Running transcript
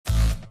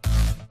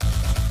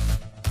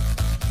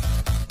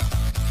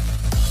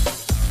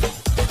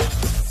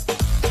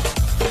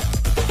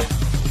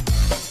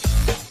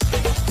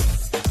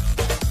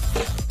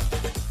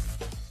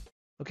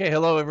Okay,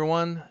 hello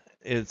everyone.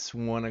 It's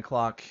 1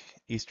 o'clock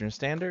Eastern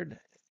Standard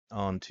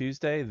on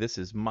Tuesday. This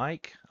is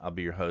Mike. I'll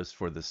be your host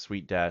for the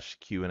Sweet Dash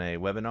Q&A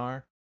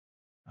webinar.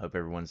 Hope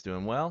everyone's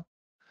doing well.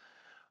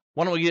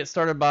 Why don't we get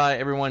started by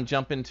everyone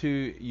jump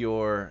into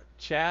your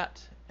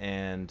chat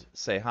and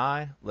say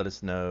hi. Let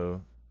us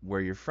know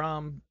where you're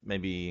from.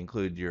 Maybe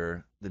include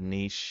the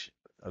niche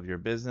of your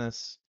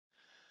business,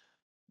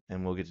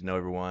 and we'll get to know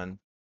everyone,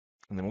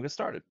 and then we'll get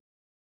started.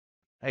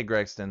 Hey,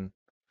 Gregston,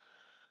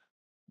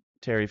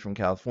 Terry from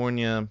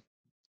California.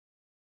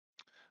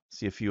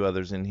 See a few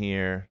others in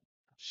here.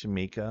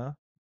 Shamika,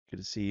 good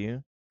to see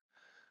you.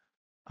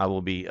 I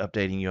will be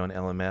updating you on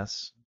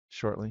LMS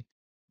shortly.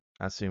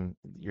 I assume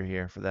you're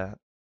here for that.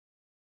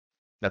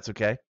 That's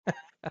okay.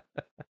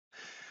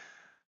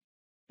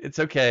 It's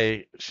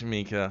okay,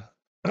 Shamika.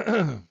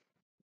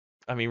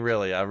 I mean,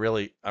 really, I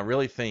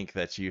really think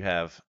that you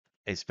have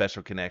a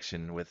special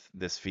connection with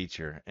this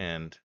feature,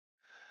 and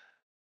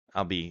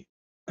I'll be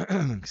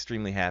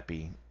extremely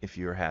happy if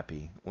you're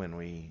happy when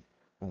we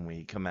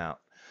come out.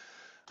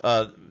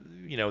 Uh,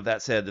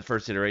 that said, the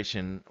first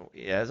iteration,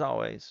 as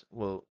always,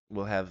 will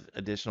have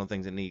additional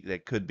things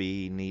that could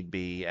need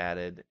be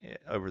added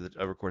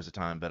over course of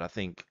time, but I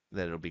think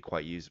that it'll be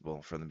quite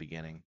usable from the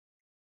beginning.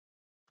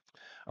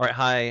 All right,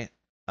 hi,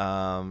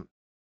 um,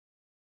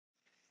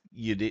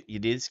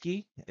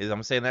 Yudidsky.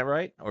 I'm saying that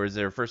right, or is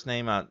there a first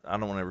name? I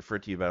don't want to refer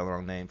to you by the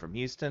wrong name from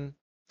Houston.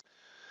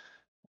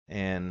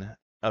 And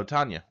oh,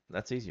 Tanya,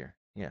 that's easier.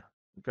 Yeah,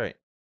 great.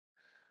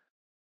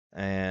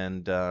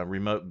 And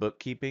remote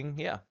bookkeeping.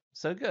 Yeah,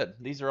 so good.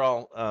 These are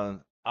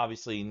all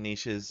obviously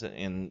niches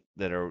in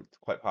that are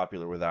quite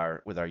popular with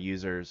our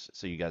users.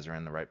 So you guys are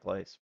in the right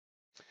place.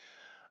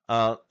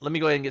 Let me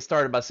go ahead and get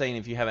started by saying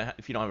if you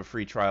don't have a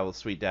free trial with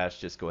Sweet Dash,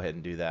 just go ahead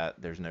and do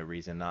that. There's no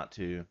reason not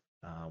to.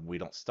 We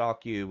don't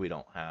stalk you. We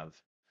don't have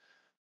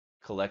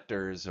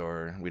collectors,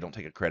 or we don't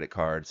take a credit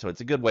card. So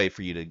it's a good way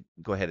for you to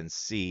go ahead and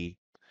see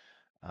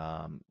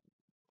um,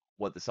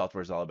 what the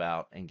software is all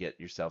about and get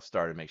yourself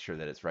started. Make sure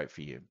that it's right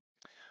for you.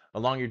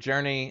 Along your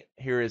journey,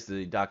 here is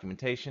the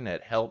documentation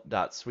at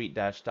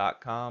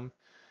help.sweetdash.com.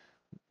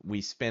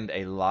 We spend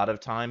a lot of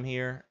time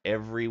here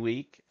every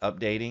week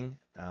updating.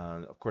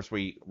 Of course,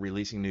 we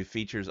releasing new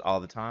features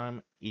all the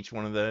time. Each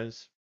one of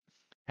those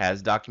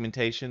has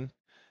documentation,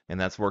 and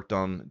that's worked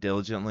on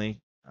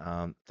diligently.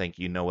 Thank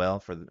you, Noel,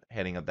 for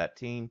heading up that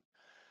team.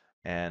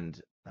 And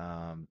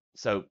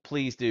so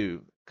please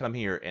do come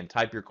here and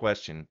type your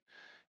question.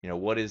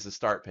 What is the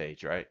start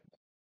page, right?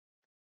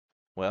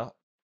 Well,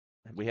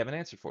 we have an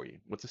answer for you.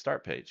 What's the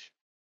start page?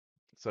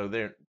 So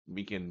there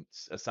we can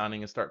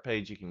assigning a start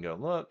page, you can go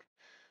look.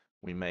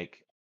 We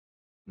make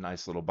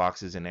nice little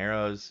boxes and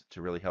arrows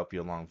to really help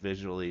you along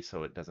visually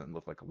so it doesn't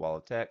look like a wall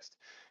of text.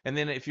 And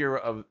then if you're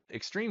an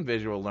extreme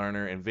visual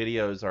learner and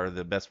videos are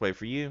the best way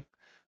for you,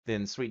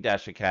 then Sweet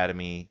Dash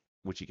Academy,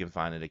 which you can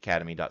find at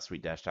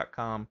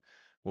academy.sweetdash.com,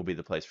 will be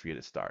the place for you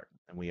to start.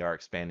 And we are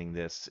expanding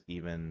this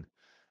even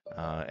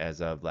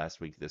as of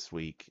last week, this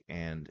week,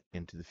 and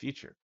into the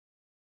future.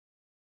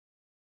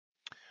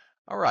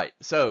 All right,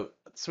 so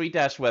Sweet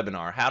Dash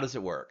webinar, how does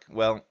it work?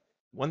 Well,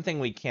 one thing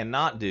we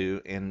cannot do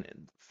in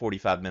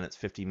 45 minutes,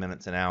 50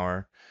 minutes, an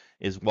hour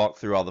is walk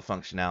through all the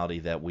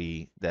functionality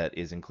that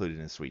is included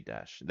in Sweet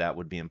Dash. That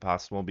would be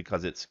impossible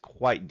because it's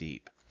quite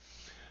deep.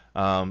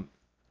 Um,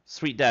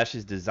 Sweet Dash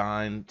is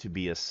designed to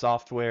be a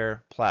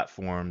software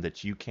platform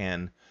that you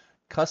can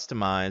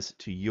customize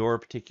to your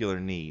particular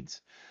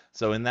needs.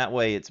 So in that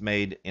way, it's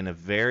made in a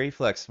very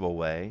flexible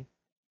way,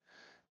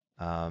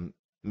 um,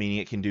 meaning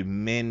it can do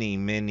many,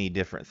 many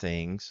different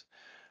things.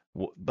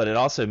 But it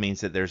also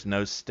means that there's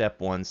no step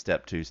one,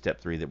 step two,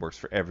 step three that works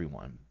for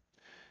everyone.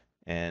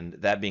 And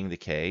that being the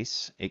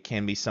case, it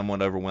can be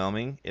somewhat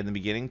overwhelming in the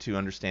beginning to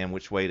understand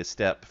which way to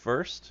step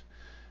first.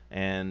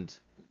 And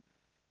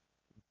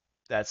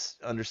that's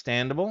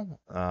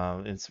understandable.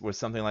 It's with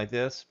something like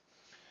this.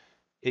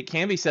 It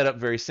can be set up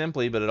very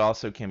simply, but it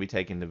also can be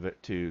taken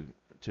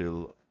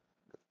to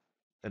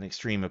an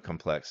extreme of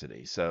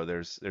complexity. So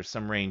there's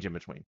some range in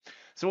between.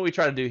 So what we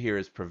try to do here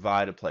is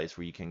provide a place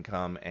where you can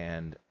come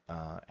and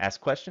ask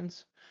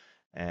questions,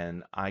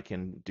 and I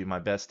can do my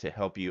best to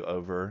help you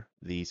over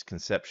these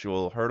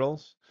conceptual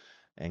hurdles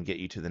and get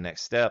you to the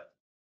next step.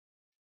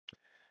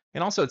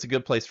 And also, it's a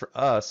good place for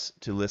us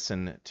to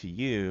listen to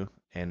you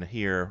and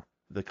hear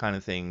the kind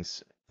of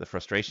things, the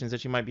frustrations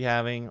that you might be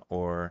having,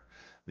 or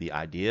the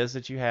ideas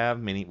that you have.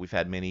 We've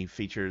had many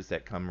features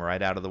that come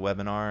right out of the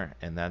webinar,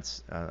 and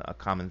that's a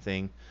common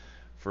thing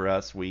for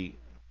us.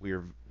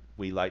 We're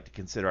we like to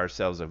consider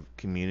ourselves a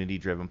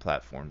community-driven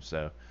platform.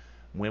 So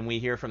when we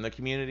hear from the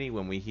community,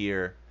 when we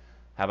hear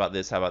how about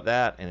this, how about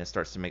that, and it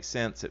starts to make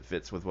sense, it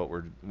fits with what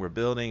we're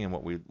building and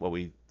what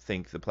we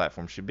think the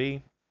platform should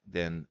be,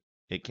 then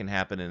it can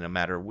happen in a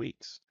matter of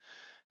weeks,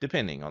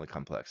 depending on the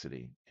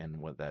complexity and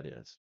what that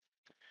is.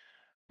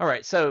 All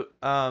right, so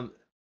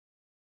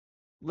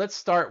let's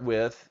start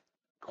with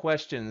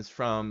questions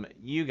from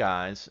you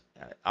guys.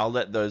 I'll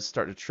let those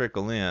start to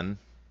trickle in,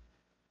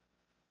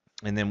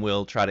 and then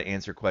we'll try to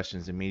answer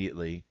questions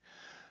immediately.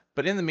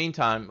 But in the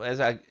meantime,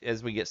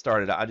 as we get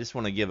started, I just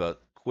want to give a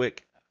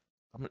quick.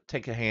 I'm going to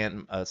take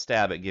a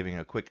stab at giving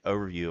a quick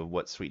overview of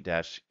what Sweet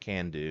Dash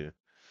can do,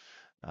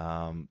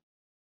 um,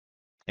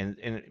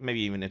 and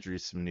maybe even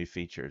introduce some new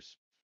features.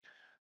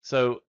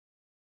 So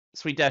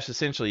Sweet Dash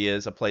essentially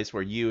is a place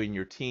where you and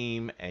your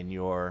team and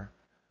your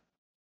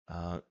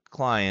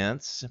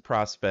clients,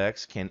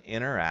 prospects can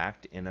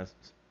interact in a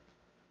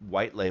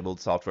white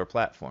labeled software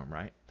platform,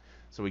 right?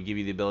 So we give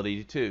you the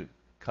ability to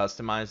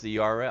customize the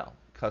URL,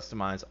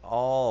 customize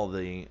all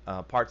the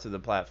parts of the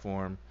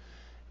platform,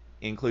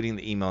 including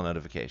the email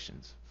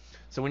notifications.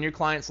 So when your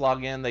clients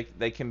log in,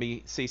 they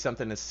can see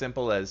something as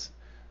simple as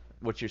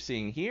what you're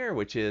seeing here,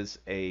 which is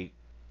a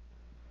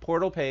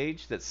portal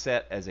page that's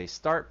set as a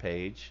start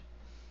page.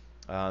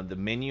 The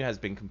menu has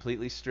been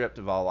completely stripped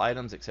of all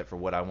items except for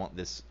what I want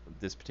this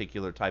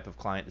particular type of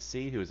client to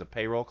see, who is a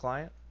payroll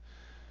client.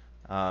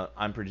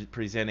 I'm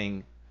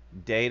presenting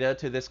data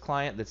to this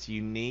client that's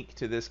unique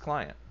to this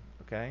client.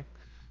 Okay,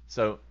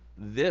 so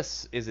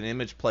this is an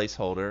image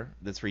placeholder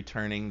that's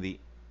returning the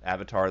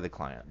avatar of the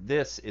client.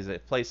 This is a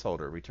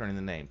placeholder returning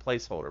the name.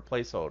 Placeholder,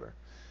 placeholder.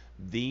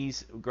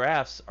 These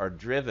graphs are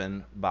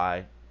driven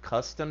by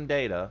custom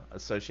data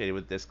associated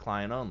with this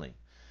client only.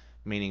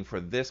 Meaning for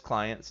this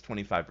client it's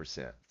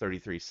 25%,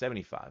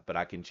 33.75. But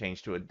I can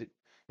change to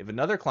if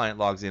another client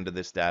logs into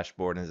this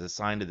dashboard and is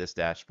assigned to this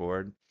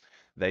dashboard,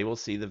 they will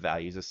see the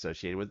values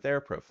associated with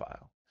their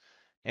profile.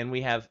 And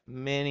we have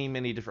many,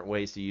 many different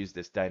ways to use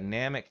this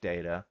dynamic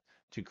data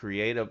to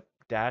create a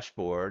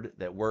dashboard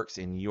that works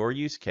in your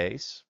use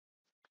case,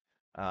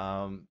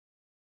 um,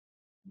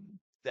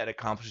 that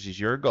accomplishes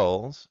your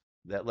goals,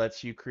 that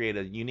lets you create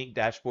a unique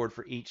dashboard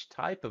for each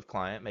type of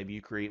client. Maybe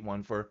you create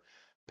one for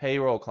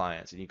payroll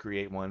clients and you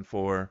create one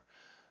for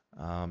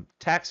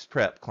tax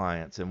prep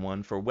clients and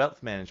one for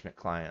wealth management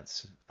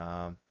clients.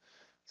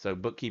 So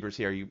bookkeepers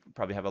here, you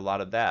probably have a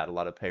lot of that, a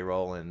lot of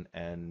payroll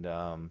and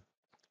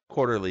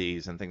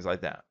quarterlies and things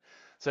like that.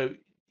 So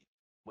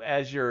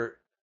as your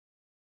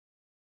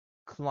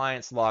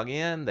clients log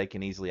in, they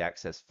can easily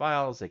access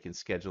files, they can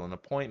schedule an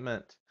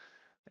appointment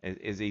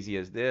as easy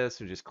as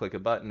this, or just click a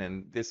button.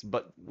 And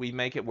but we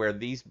make it where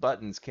these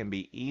buttons can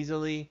be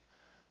easily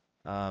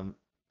um,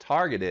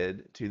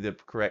 targeted to the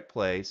correct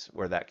place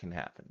where that can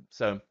happen.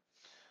 So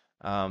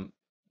um,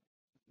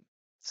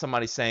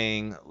 somebody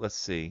saying, let's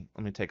see,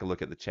 let me take a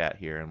look at the chat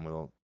here and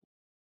we'll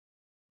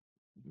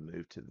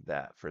move to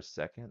that for a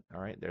second.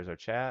 All right, there's our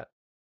chat.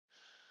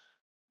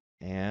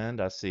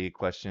 And I see a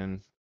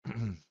question.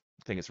 I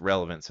think it's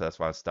relevant, so that's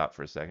why I stopped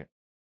for a second.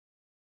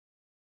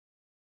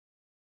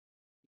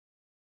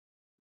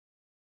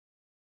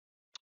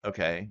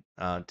 Okay,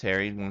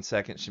 Terry, 1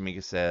 second.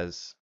 Shamika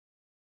says,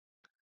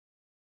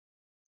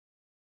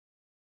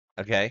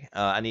 okay,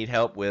 I need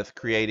help with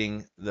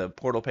creating the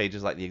portal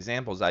pages like the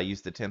examples. I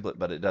use the template,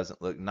 but it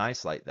doesn't look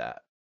nice like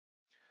that.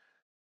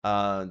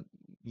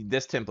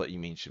 This template, you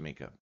mean,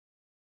 Shamika?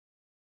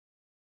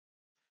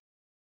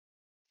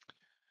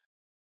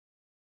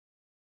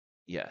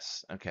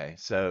 Yes. Okay.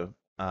 So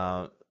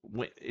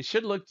it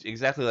should look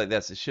exactly like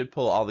this. It should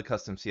pull all the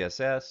custom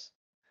CSS.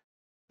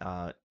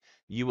 Uh,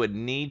 you would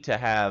need to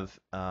have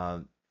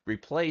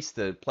replace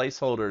the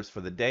placeholders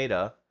for the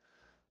data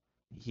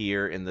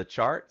here in the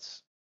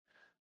charts,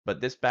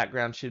 but this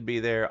background should be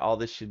there. All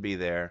this should be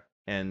there.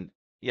 And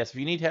yes, if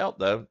you need help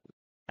though,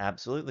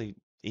 absolutely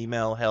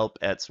email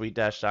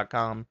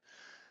help@sweetdash.com.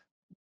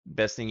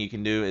 Best thing you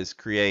can do is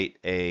create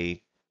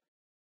a,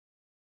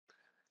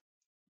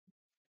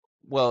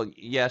 well,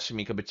 yeah,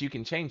 Shamika, but you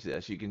can change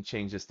this. You can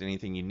change this to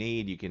anything you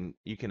need.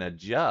 You can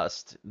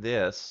adjust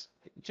this,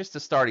 just a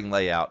starting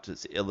layout to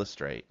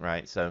illustrate,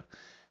 right? So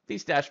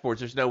these dashboards,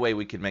 there's no way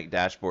we can make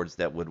dashboards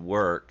that would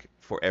work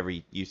for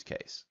every use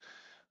case.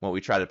 What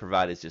we try to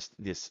provide is just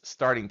this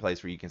starting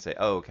place where you can say,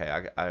 oh, okay,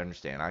 I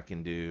understand. I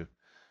can do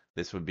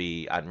this. Would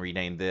be, I'd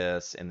rename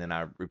this and then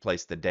I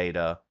replace the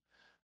data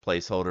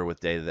placeholder with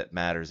data that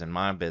matters in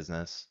my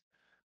business,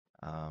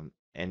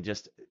 and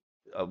just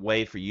a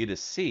way for you to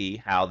see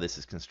how this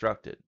is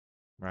constructed,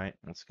 right?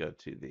 Let's go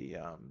to the,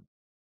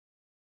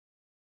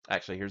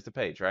 actually, here's the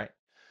page, right?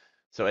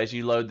 So as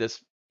you load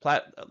this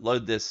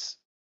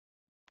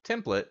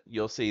template,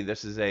 you'll see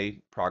this is a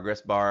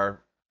progress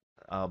bar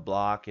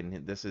block,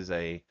 and this is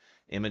a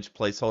image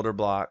placeholder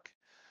block.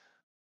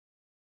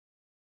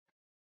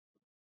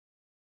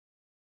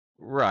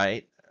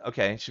 Right.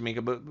 Okay,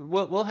 Shamika, but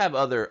we'll have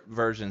other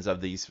versions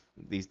of these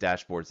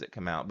dashboards that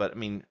come out. But I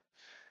mean,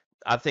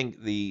 I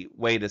think the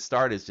way to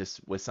start is just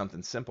with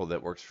something simple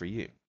that works for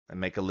you, and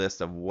make a list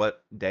of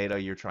what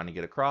data you're trying to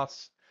get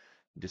across,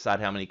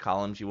 decide how many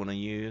columns you want to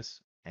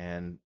use,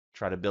 and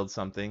try to build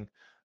something.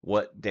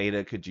 What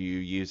data could you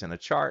use in a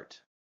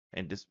chart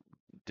and just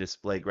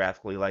display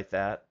graphically like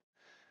that?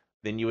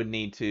 Then you would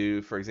need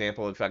to, for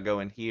example, if I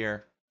go in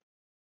here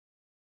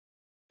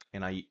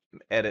and I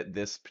edit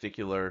this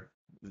particular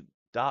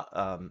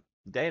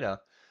data,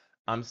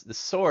 the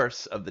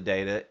source of the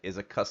data is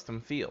a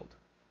custom field,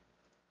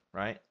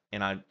 right?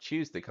 And I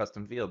choose the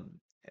custom field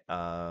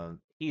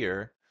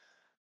here.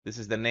 This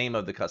is the name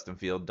of the custom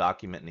field,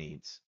 document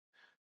needs.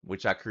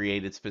 which I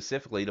created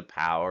specifically to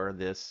power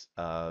this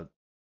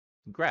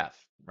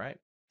graph, right?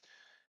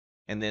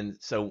 And then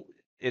so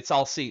it's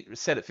all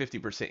set at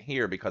 50%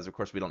 here because of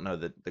course we don't know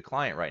the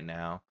client right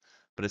now.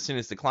 But as soon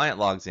as the client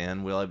logs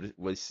in,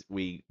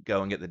 we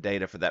go and get the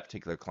data for that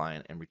particular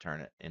client and return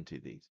it into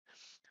these.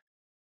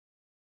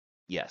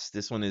 Yes,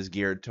 this one is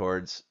geared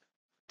towards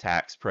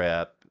tax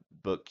prep,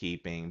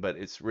 bookkeeping, but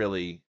it's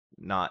really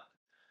not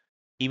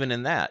even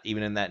in that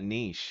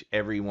niche,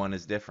 everyone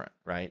is different,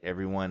 right?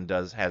 Everyone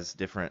has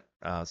different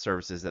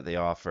services that they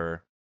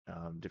offer,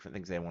 different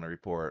things they want to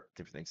report,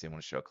 different things they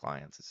want to show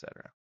clients,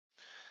 etc.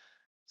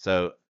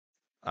 So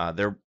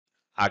there,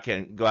 I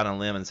can go out on a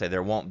limb and say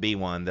there won't be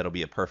one that'll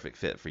be a perfect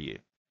fit for you.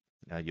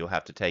 You'll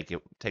have to take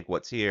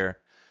what's here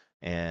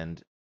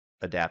and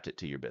adapt it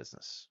to your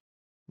business.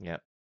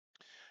 Yep.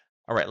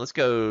 All right, let's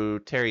go.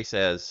 Terry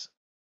says,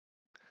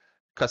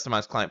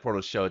 customized client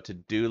portals show a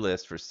to-do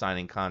list for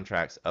signing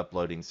contracts,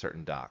 uploading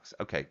certain docs.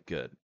 Okay,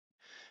 good.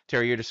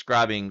 Terry, you're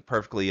describing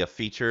perfectly a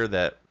feature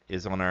that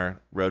is on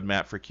our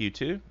roadmap for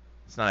Q2.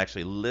 It's not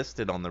actually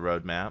listed on the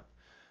roadmap,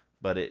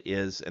 but it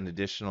is an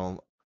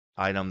additional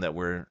item that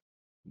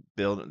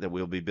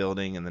we'll be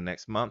building in the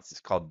next month.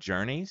 It's called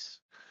Journeys.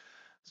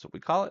 That's what we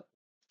call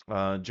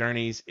it.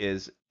 Journeys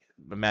is,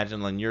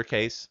 imagine in your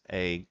case,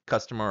 a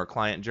customer or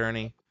client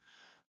journey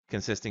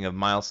consisting of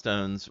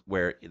milestones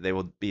where they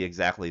will be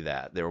exactly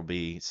that. There will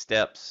be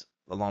steps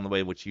along the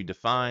way which you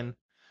define.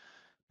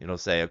 It'll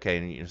say,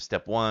 okay,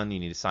 step 1, you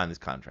need to sign this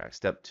contract.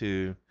 Step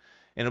 2,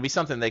 and it'll be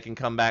something they can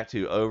come back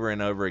to over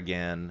and over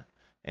again,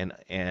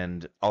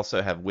 and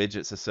also have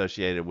widgets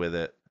associated with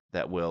it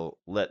that will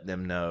let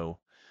them know,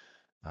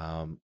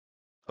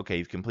 okay,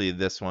 you've completed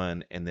this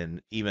one, and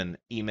then even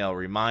email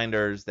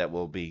reminders that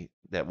will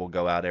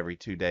go out every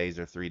 2 days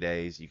or 3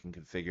 days. You can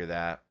configure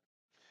that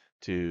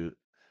to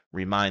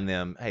remind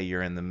them, hey,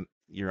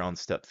 you're on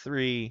step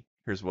 3.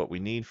 Here's what we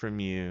need from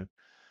you.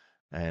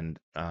 And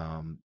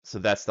so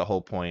that's the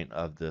whole point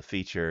of the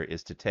feature,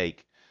 is to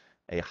take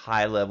a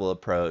high level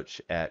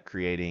approach at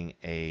creating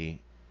a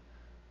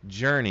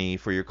journey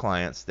for your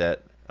clients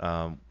that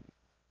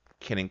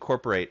can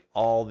incorporate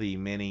all the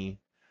many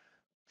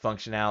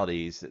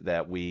functionalities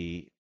that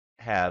we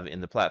have in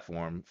the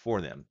platform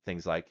for them.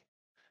 Things like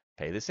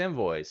pay this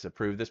invoice,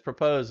 approve this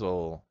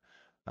proposal,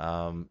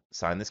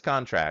 sign this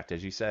contract,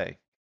 as you say,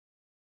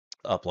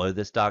 upload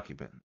this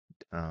document,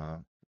 uh,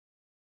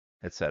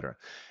 etc.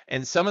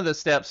 And some of the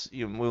steps,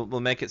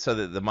 we'll make it so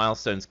that the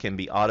milestones can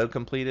be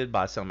auto-completed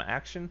by some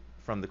action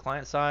from the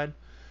client side,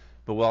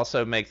 but we'll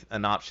also make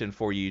an option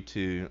for you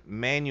to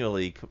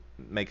manually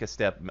make a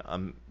step,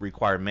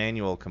 require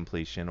manual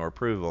completion or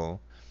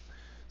approval.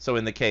 So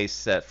in the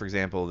case that, for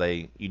example,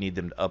 you need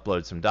them to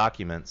upload some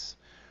documents,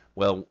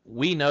 well,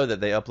 we know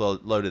that they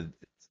uploaded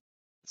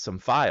some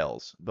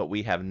files, but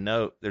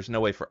there's no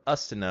way for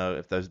us to know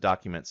if those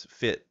documents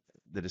fit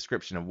the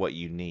description of what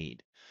you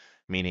need,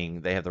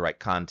 meaning they have the right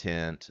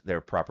content,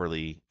 they're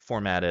properly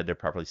formatted, they're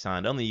properly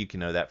signed. Only you can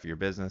know that for your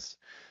business.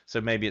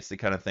 So maybe it's the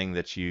kind of thing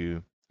that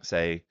you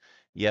say,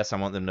 yes, I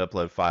want them to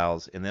upload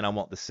files, and then I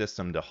want the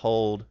system to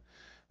hold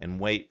and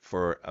wait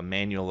for a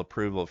manual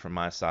approval from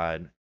my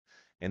side.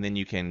 And then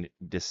you can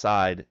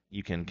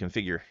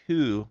configure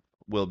who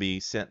will be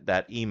sent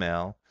that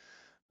email.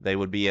 They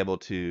would be able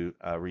to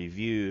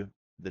review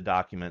the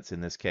documents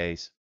in this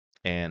case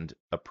and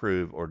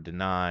approve or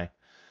deny.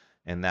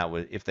 And that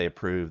would, if they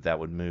approve, that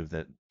would move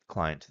the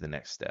client to the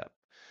next step.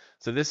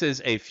 So this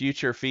is a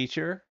future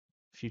feature.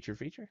 Future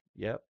feature?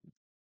 Yep.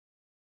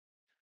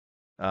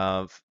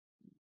 Of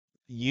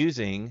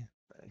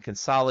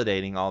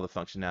consolidating all the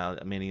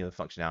functionality, many of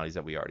the functionalities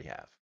that we already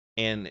have,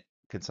 and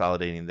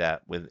consolidating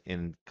that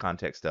in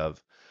context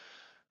of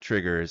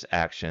triggers,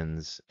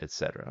 actions,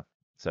 etc.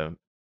 So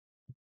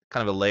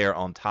kind of a layer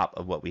on top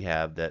of what we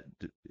have that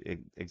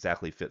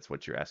exactly fits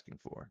what you're asking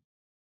for.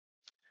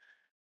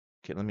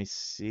 Okay, let me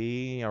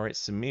see. All right,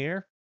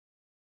 Samir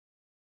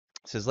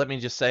says, let me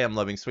just say I'm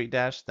loving Sweet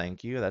Dash.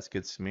 Thank you. That's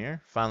good, Samir.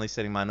 Finally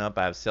setting mine up.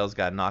 I have a sales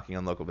guy knocking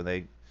on local, but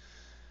they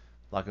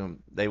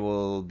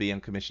will be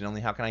on commission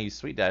only. How can I use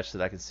Sweet Dash so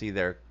that I can see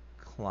their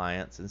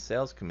clients and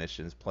sales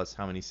commissions, plus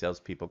how many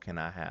salespeople can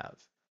I have?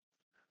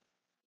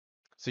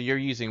 So you're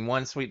using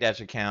one Sweet Dash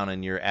account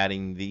and you're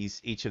adding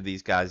each of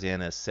these guys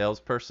in as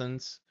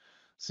salespersons,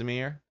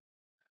 Samir?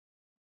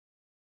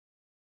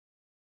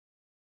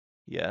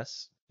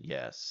 Yes.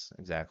 Yes,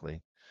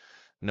 exactly.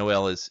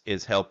 Noel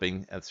is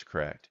helping. That's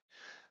correct.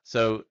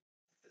 So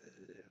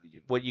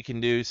what you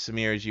can do,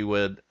 Samir, is you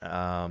would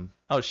oh,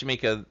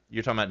 Shamika,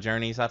 you're talking about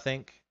journeys, I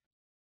think.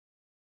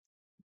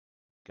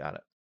 Got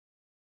it.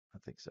 I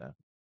think so.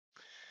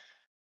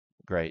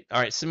 Great.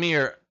 All right,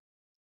 Samir.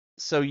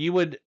 So you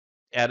would,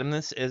 add them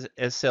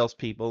as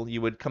salespeople.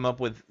 You would come up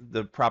with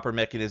the proper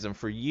mechanism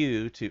for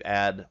you to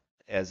add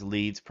as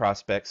leads,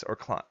 prospects, or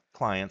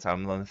clients.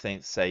 I'm going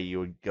to say you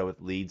would go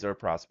with leads or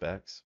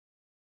prospects.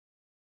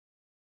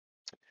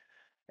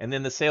 And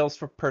then the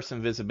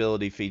salesperson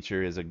visibility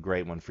feature is a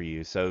great one for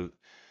you. So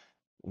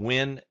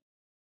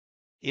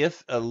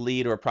if a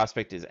lead or a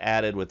prospect is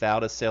added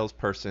without a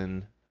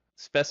salesperson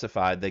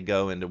specified, they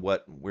go into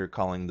what we're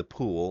calling the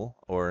pool,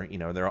 or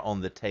they're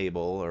on the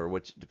table, or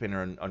which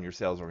depending on your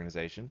sales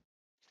organization.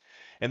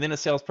 And then a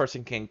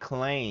salesperson can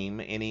claim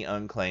any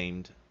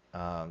unclaimed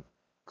uh,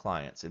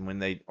 clients,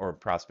 and or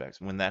prospects.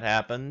 When that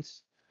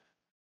happens,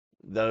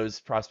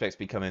 those prospects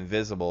become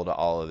invisible to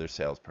all other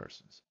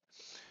salespersons.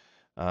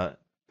 Uh,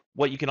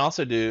 what you can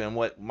also do, and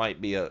what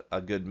might be a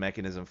good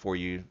mechanism for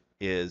you,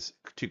 is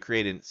to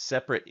create a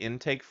separate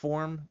intake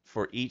form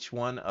for each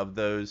one of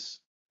those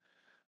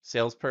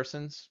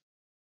salespersons.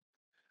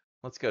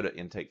 Let's go to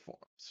intake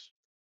forms.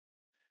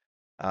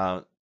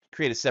 Uh,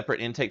 Create a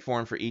separate intake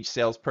form for each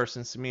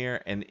salesperson, Samir,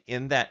 and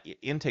in that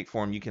intake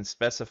form, you can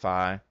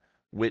specify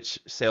which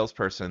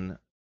salesperson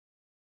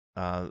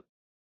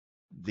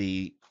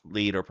the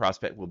lead or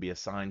prospect will be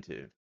assigned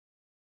to.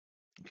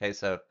 Okay,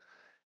 so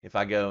if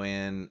I go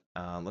in,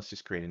 let's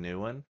just create a new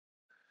one.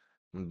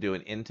 I'm gonna do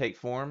an intake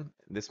form.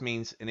 This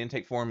means an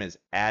intake form is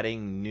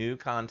adding new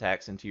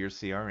contacts into your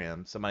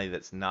CRM, somebody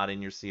that's not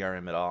in your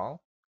CRM at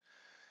all,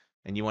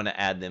 and you want to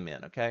add them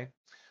in, okay?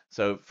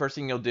 So first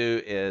thing you'll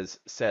do is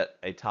set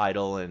a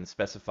title and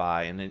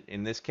specify, and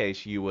in this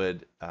case, you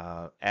would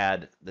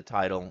add the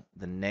title,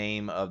 the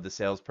name of the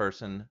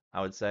salesperson,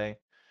 I would say,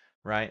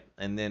 right?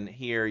 And then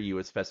here you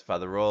would specify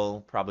the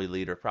role, probably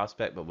lead or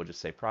prospect, but we'll just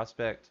say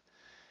prospect.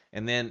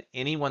 And then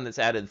anyone that's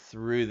added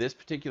through this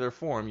particular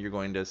form, you're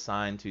going to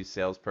assign to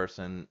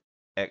salesperson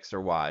X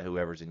or Y,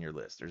 whoever's in your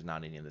list. There's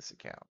not any in this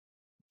account.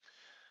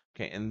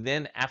 Okay, and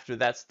then after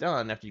that's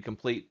done, after you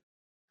complete,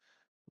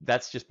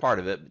 that's just part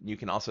of it. You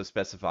can also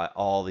specify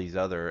all these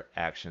other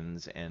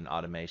actions and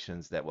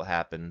automations that will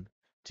happen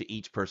to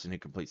each person who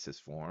completes this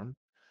form.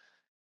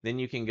 Then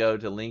you can go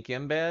to link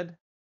embed.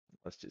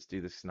 Let's just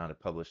do this, not a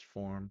published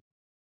form.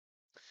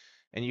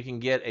 And you can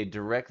get a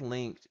direct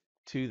link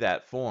to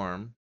that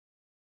form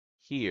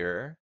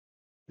here.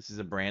 This is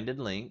a branded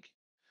link.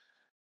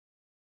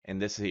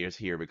 And this is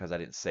here because I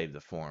didn't save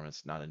the form.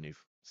 It's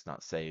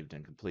not saved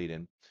and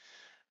completed.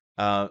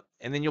 And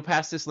then you'll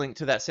pass this link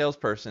to that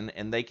salesperson,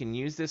 and they can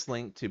use this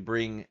link to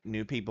bring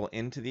new people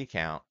into the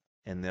account,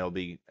 and they'll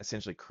be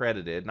essentially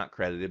credited, not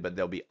credited, but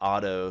they'll be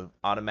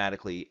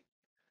automatically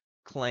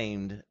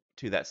claimed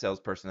to that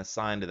salesperson,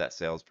 assigned to that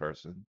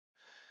salesperson.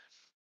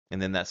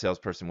 And then that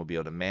salesperson will be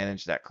able to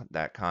manage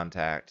that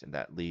contact and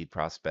that lead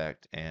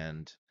prospect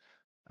and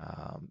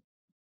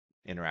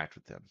interact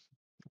with them.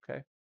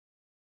 Okay.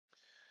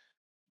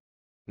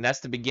 And that's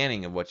the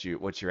beginning of what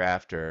you're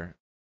after.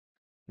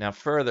 Now,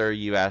 further,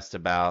 you asked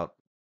about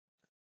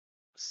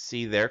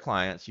see their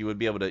clients. You would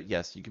be able to,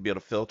 yes, you could be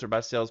able to filter by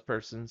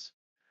salespersons,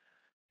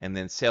 and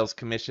then sales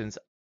commissions.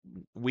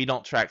 We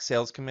don't track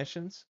sales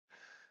commissions,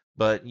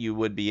 but you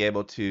would be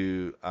able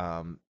to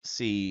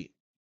see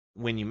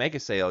when you make a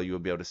sale. You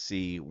would be able to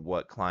see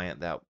what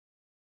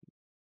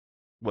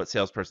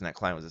salesperson that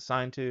client was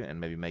assigned to, and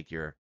maybe make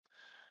your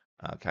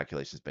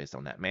calculations based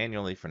on that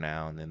manually for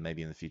now, and then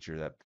maybe in the future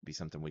that'd be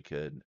something we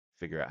could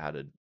figure out how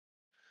to.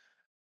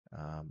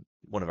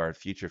 One of our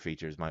future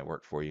features might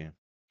work for you.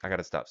 I got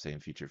to stop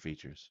saying future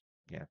features.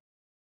 Yeah.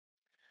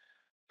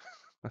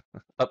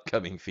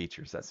 Upcoming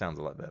features. That sounds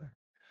a lot better.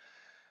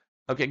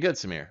 Okay, good,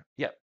 Samir.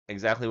 Yep,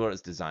 exactly what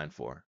it's designed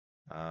for.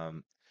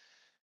 Um,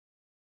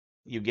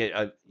 you get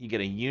a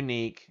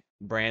unique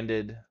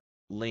branded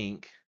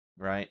link,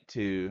 right,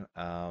 to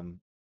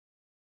an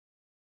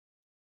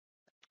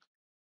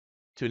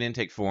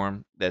intake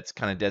form that's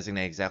kind of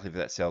designated exactly for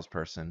that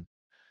salesperson.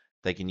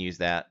 They can use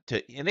that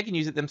and they can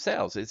use it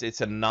themselves. It's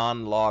a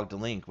non-logged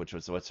link, which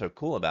was what's so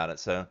cool about it.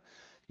 So,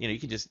 you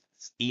can just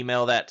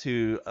email that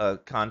to a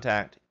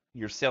contact.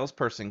 Your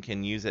salesperson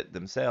can use it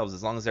themselves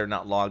as long as they're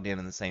not logged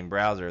in the same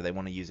browser. They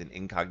want to use an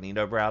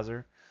incognito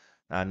browser.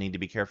 I need to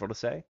be careful to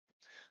say,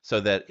 so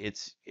that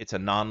it's a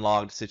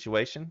non-logged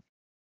situation.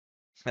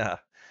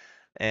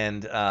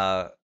 And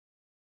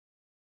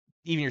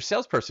even your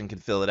salesperson can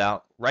fill it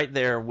out right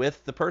there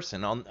with the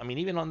person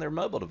even on their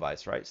mobile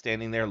device, right?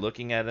 Standing there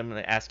looking at them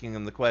and asking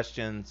them the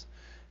questions.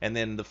 And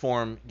then the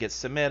form gets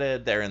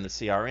submitted. They're in the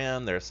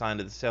CRM. They're assigned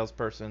to the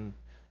salesperson.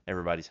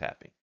 Everybody's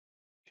happy.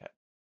 Okay.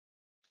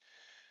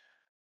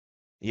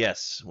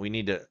 Yes,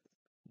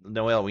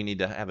 Noel, we need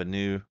to have a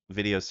new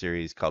video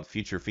series called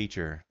Future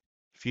Features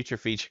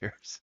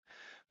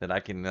that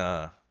I can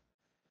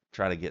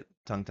try to get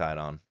tongue-tied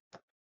on.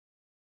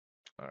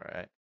 All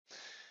right.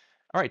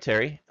 All right,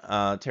 Terry.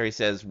 Terry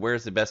says,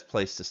 where's the best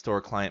place to store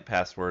client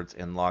passwords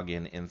and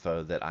login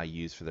info that I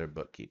use for their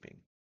bookkeeping?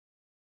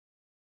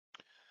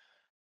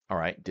 All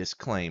right,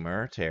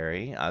 disclaimer,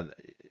 Terry.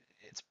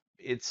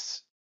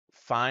 It's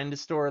fine to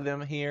store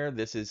them here.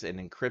 This is an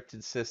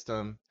encrypted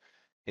system.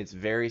 It's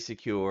very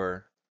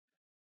secure,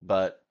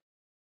 but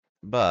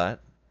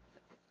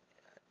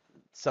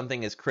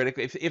something is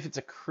critical. If it's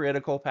a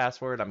critical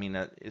password,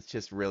 it's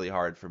just really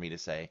hard for me to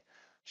say,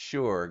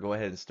 sure, go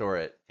ahead and store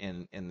it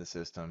in the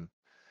system.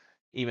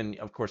 Even,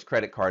 of course,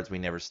 credit cards we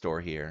never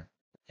store here.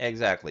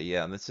 Exactly,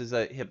 yeah. This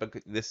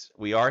is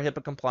we are a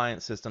HIPAA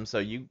compliant system, so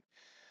you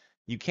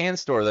can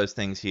store those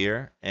things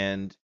here,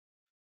 and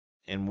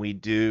we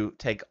do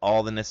take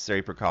all the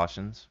necessary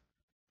precautions.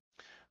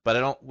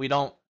 But we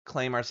don't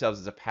claim ourselves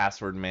as a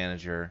password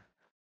manager.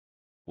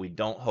 We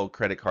don't hold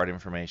credit card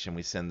information.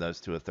 We send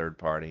those to a third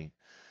party.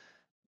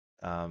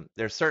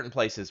 There's certain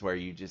places where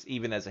you just,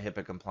 even as a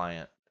HIPAA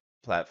compliant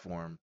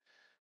platform,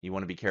 you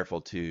want to be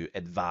careful to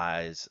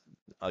advise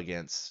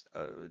against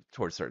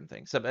towards certain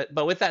things. So,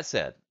 but with that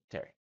said,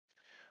 Terry,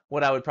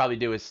 what I would probably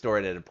do is store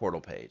it at a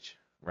portal page,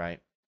 right?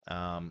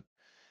 Um,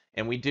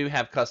 and we do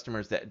have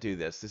customers that do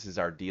this. This is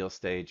our deal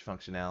stage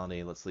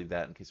functionality. Let's leave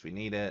that in case we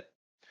need it.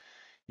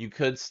 You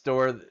could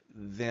store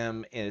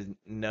them in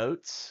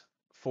notes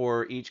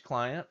for each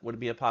client, would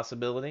be a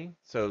possibility.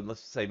 So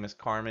let's say Miss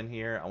Carmen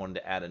here, I wanted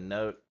to add a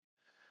note.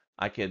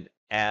 I could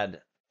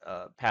add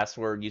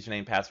password,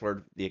 username,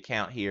 password, the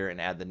account here,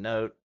 and add the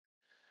note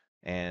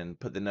and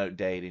put the note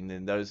date, and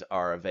then those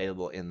are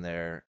available in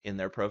their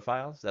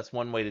profiles. That's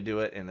one way to do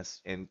it,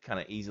 and kind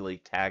of easily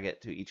tag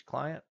it to each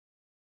client.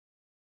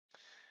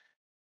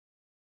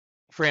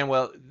 Fran,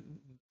 well,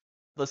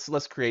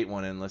 let's create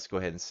one and let's go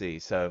ahead and see.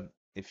 So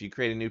if you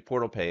create a new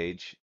portal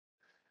page,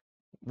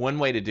 one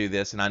way to do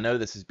this, and I know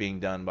this is being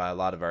done by a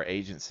lot of our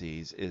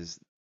agencies, is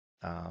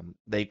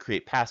they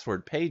create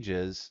password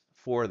pages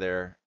for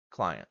their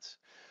clients.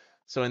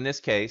 So in this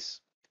case,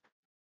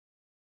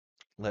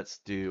 let's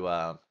do,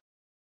 I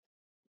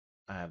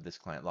have this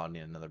client logged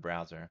in another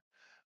browser.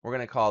 We're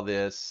going to call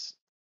this,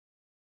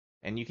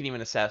 and you can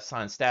even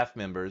assign staff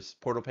members.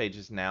 Portal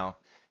pages now,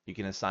 you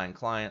can assign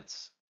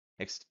clients,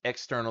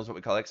 externals, what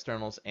we call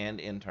externals, and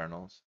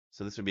internals.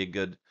 So this would be a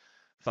good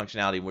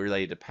functionality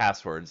related to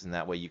passwords, and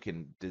that way you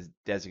can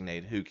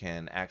designate who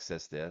can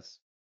access this.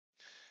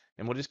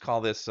 And we'll just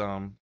call this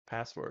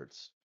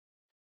passwords.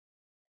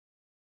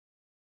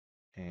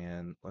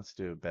 And let's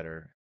do a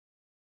better,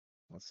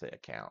 let's say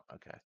account.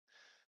 Okay.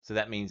 So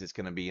that means it's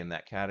going to be in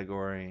that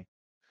category.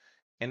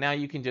 And now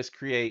you can just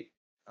create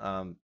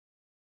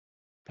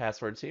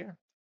passwords here.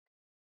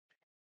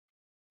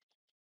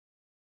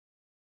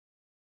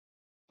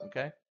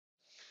 Okay.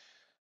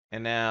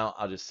 And now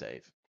I'll just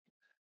save.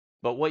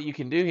 But what you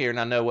can do here, and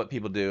I know what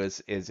people do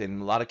is in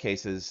a lot of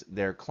cases,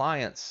 their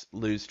clients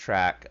lose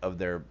track of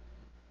their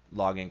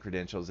login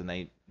credentials, and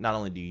they not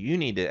only do you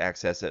need to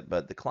access it,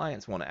 but the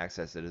clients want to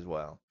access it as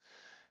well.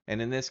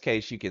 And in this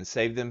case, you can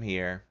save them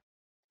here.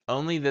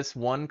 Only this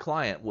one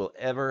client will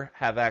ever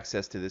have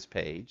access to this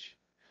page.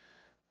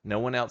 No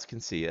one else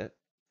can see it.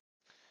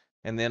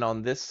 And then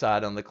on this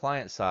side, on the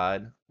client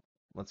side,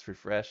 let's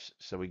refresh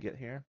so we get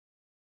here.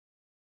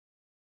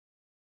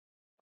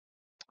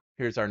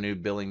 Here's our new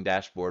billing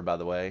dashboard, by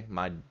the way,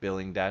 my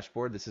billing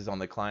dashboard. This is on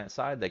the client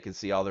side. They can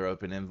see all their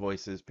open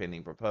invoices,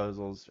 pending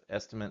proposals,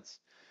 estimates,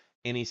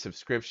 any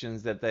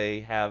subscriptions that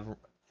they have.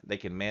 They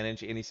can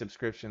manage any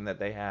subscription that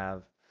they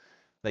have.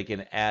 They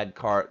can add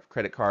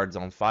credit cards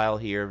on file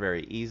here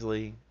very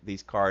easily.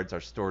 These cards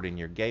are stored in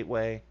your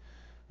gateway,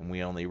 and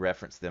we only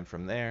reference them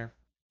from there.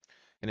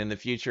 And in the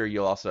future,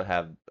 you'll also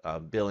have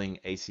billing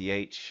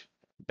ACH,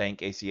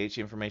 bank ACH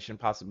information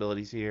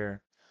possibilities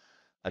here.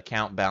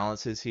 Account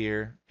balances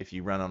here. If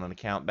you run on an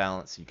account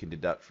balance, you can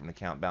deduct from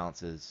account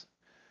balances.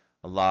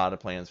 A lot of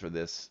plans for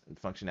this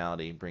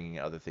functionality, bringing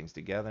other things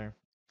together.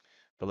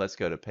 But let's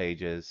go to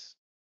pages,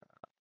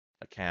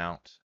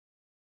 account,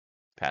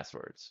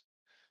 passwords.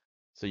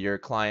 So your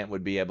client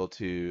would be able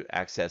to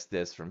access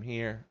this from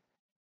here,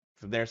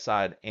 from their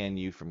side, and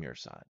you from your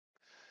side.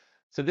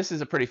 So this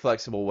is a pretty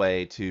flexible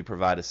way to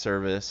provide a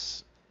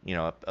service,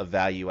 a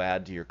value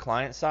add to your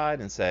client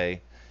side, and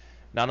say,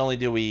 not only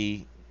do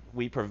we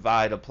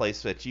provide a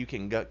place that you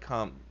can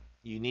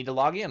you need to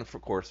log in,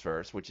 of course,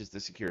 first, which is the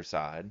secure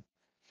side,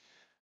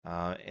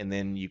 and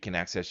then you can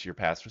access your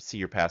passwords, see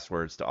your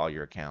passwords to all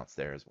your accounts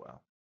there as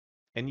well,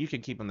 and you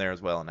can keep them there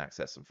as well and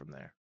access them from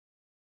there.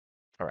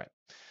 All right,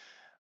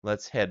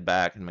 let's head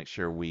back and make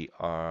sure we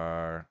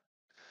are.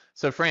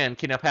 So, Fran,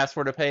 can I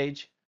password a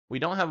page? We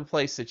don't have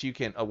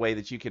a way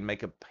that you can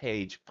make a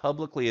page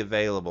publicly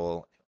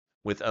available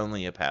with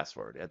only a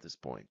password at this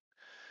point.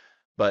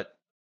 But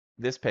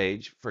this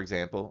page, for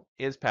example,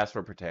 is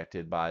password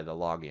protected by the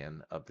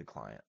login of the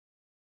client.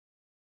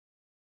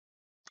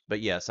 But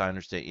yes, I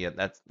understand.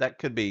 Yeah, that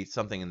could be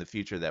something in the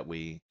future that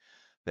we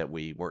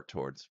work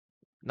towards.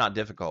 Not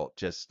difficult,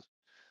 just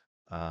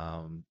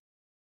um,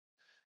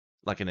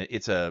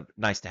 it's a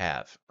nice to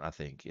have, I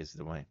think, is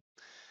the way.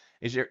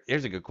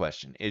 Here's a good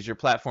question. Is your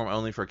platform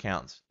only for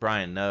accounts?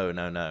 Brian, no,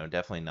 no, no,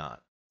 definitely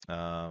not.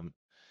 Um,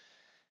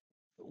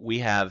 we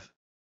have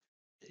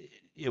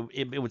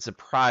it would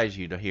surprise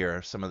you to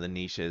hear some of the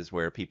niches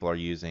where people are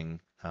using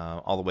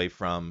all the way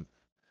from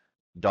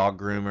dog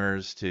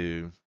groomers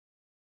to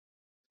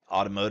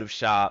automotive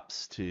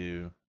shops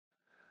to,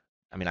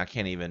 I mean, I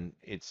can't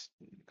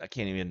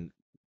even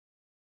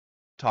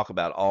talk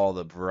about all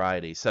the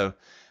variety. So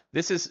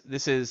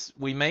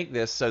we make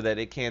this so that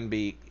it can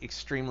be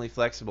extremely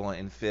flexible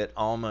and fit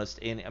almost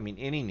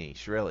any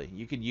niche really.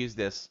 You could use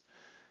this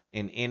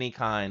in any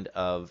kind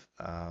of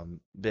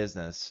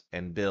business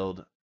and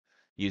build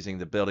using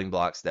the building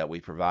blocks that we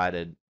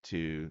provided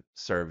to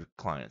serve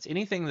clients.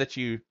 Anything that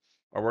you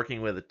are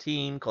working with a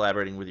team,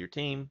 collaborating with your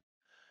team,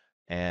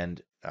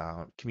 and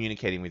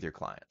communicating with your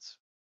clients.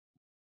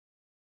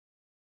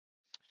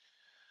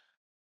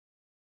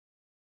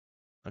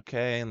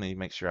 Okay, let me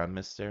make sure I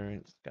missed there.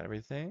 Got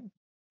everything.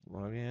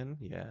 Log in,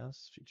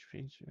 yes.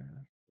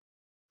 Feature.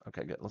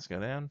 Okay, good. Let's go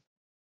down.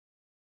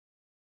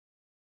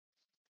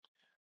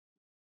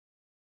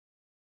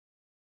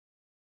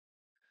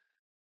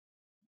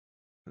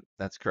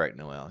 That's correct,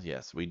 Noel.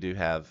 Yes, we do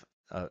have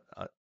a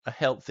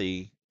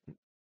healthy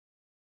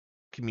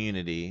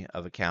community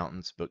of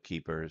accountants,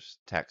 bookkeepers,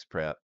 tax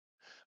prep,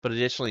 but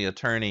additionally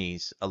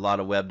attorneys, a lot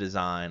of web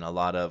design, a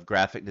lot of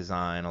graphic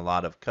design, a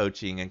lot of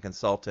coaching and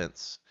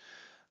consultants.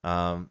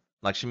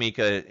 Like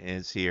Shamika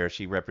is here,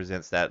 she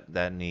represents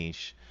that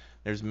niche.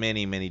 There's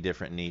many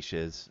different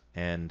niches,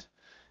 and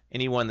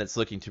anyone that's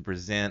looking to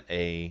present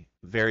a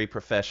very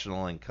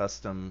professional and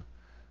custom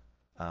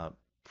uh,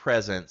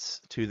 presence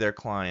to their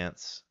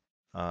clients,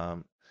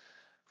 um,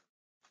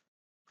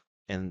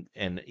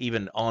 and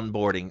even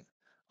onboarding.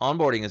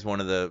 Onboarding is one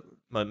of the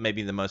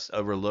maybe the most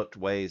overlooked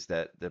ways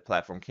that the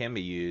platform can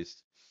be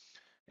used,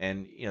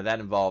 and that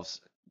involves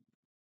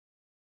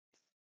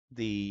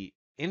the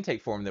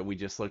intake form that we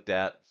just looked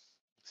at.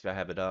 See if I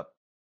have it up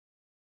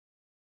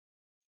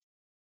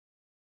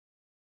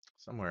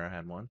somewhere. I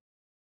had one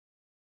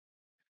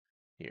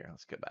here.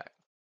 Let's go back,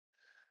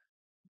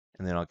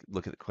 and then I'll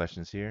look at the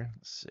questions here.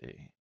 Let's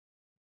see.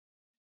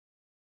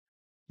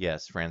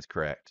 Yes, Fran's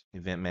correct.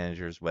 Event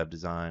managers, web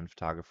design,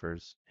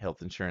 photographers,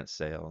 health insurance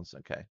sales.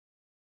 Okay.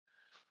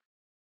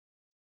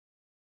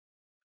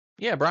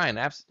 Yeah, Brian,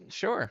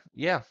 sure.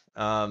 Yeah.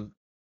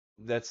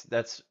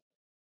 That's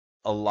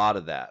a lot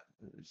of that.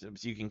 So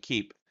you can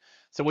keep.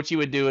 So what you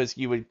would do is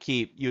you would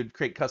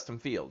create custom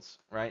fields,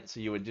 right?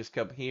 So you would just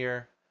come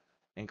here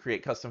and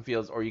create custom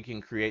fields, or you can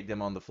create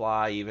them on the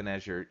fly, even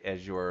as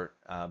you're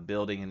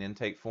building an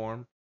intake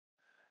form.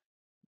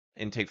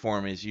 Intake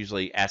form is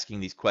usually asking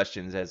these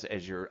questions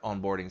as you're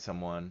onboarding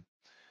someone,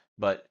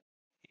 but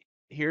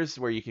here's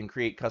where you can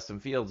create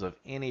custom fields of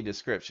any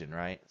description,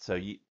 right? So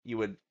you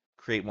would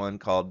create one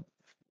called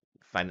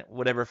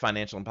whatever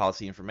financial and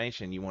policy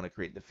information you want to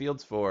create the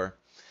fields for.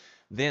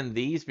 Then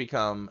these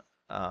become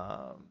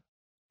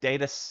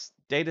data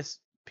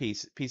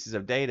pieces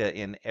of data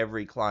in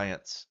every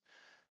client's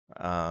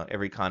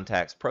every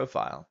contact's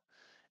profile,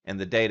 and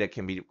the data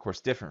can be, of course,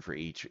 different for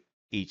each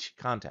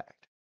contact.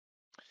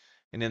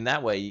 And in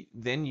that way,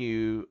 then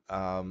you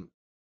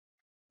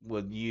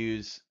would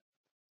use,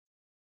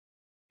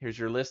 here's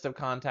your list of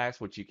contacts,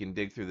 which you can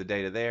dig through the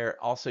data there.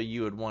 Also,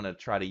 you would want to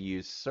try to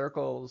use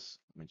circles.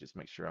 Let me just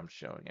make sure I'm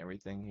showing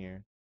everything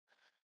here.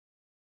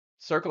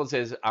 Circles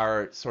is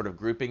our sort of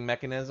grouping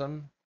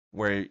mechanism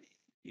where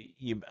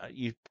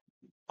you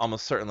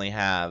almost certainly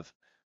have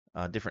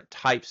different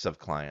types of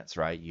clients,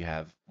 right? You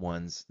have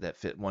ones that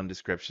fit one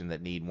description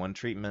that need one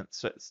treatment,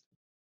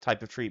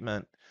 type of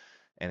treatment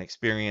and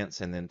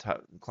experience, and then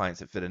clients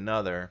that fit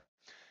another.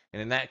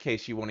 And in that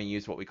case, you want to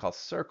use what we call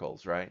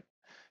circles, right?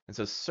 And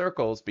so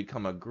circles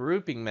become a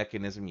grouping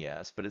mechanism,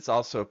 yes, but it's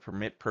also a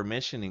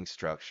permissioning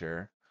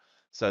structure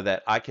so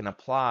that I can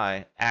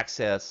apply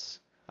access,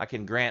 I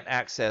can grant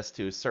access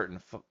to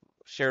certain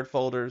shared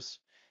folders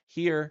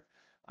here,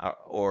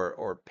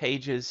 or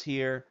pages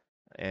here,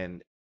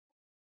 and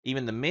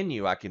even the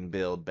menu I can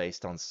build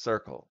based on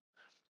circle.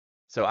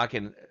 So I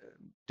can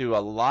do a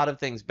lot of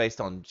things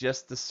based on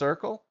just the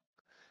circle,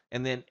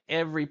 and then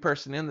every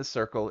person in the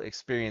circle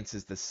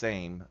experiences the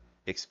same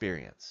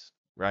experience,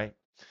 right?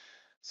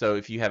 So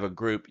if you have a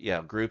group,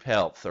 group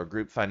health or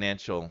group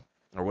financial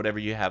or whatever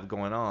you have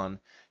going on,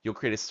 you'll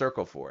create a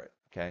circle for it,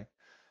 okay?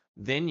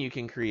 Then you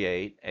can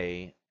create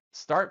a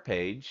start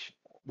page,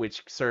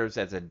 which serves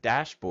as a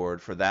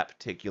dashboard for that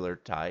particular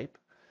type.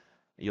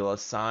 You'll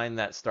assign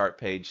that start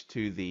page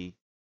to the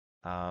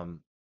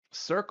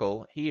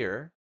circle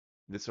here.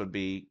 This would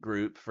be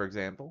group, for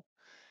example.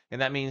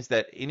 And that means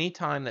that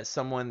anytime that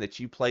someone that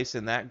you place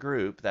in that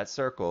group, that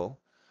circle,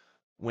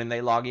 when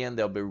they log in,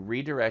 they'll be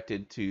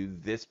redirected to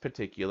this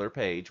particular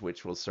page,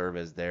 which will serve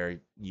as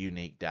their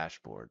unique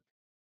dashboard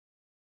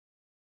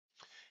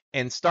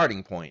and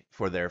starting point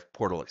for their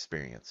portal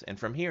experience. And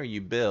from here, you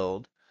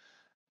build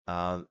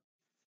uh,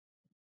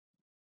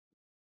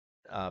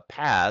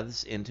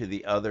 paths into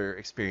the other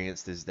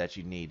experiences that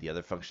you need, the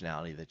other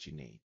functionality that you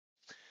need.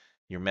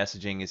 Your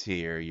messaging is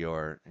here.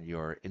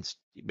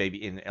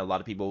 Maybe in a lot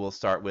of people will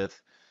start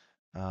with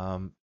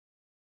um,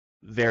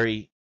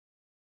 very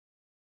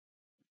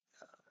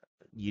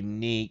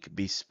unique,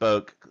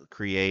 bespoke,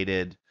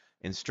 created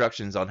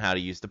instructions on how to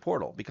use the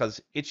portal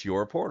because it's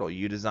your portal.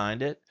 You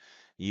designed it.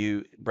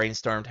 You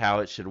brainstormed how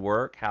it should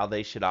work, how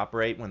they should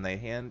operate when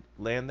they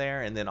land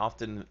there, and then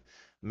often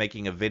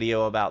making a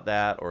video about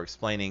that or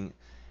explaining,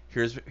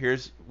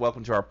 here's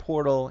welcome to our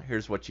portal.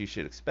 Here's what you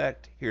should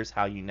expect. Here's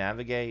how you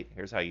navigate.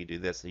 Here's how you do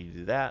this, you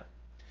do that.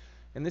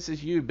 And this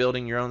is you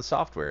building your own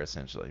software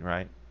essentially,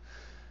 right?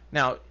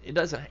 Now, you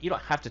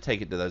don't have to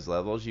take it to those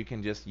levels. You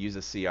can just use a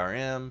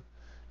CRM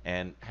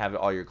and have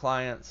all your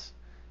clients.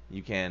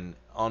 You can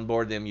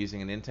onboard them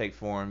using an intake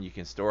form. You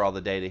can store all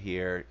the data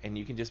here, and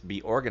you can just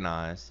be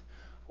organized.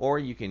 Or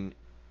you can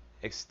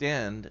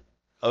extend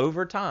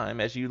over time,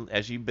 as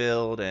you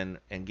build and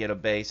get a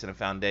base and a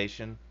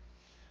foundation,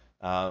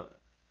 uh,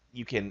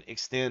 you can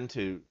extend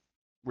to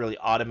really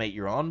automate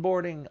your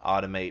onboarding,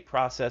 automate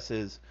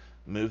processes,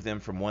 move them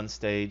from one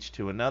stage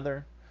to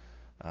another,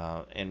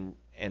 and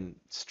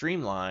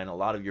streamline a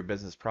lot of your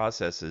business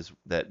processes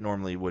that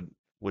normally would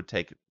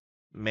take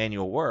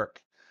manual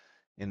work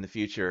in the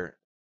future.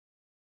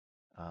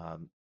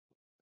 Um,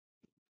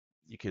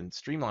 you can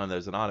streamline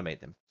those and automate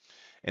them.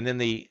 And then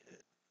the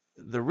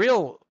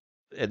real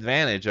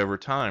advantage over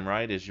time,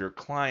 right, is your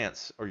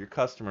clients or your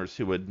customers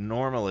who would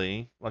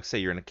normally, like say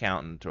you're an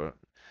accountant or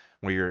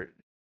where you're,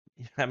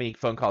 how many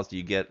phone calls do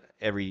you get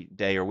every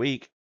day or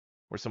week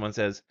where someone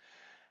says,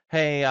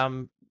 "Hey,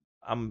 I'm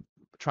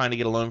trying to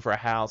get a loan for a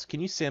house. Can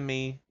you send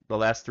me the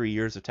last 3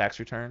 years of tax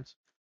returns?"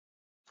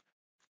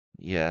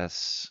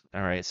 Yes.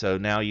 All right. So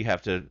now you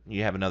have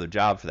another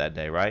job for that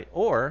day, right?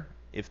 Or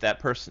if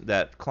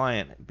that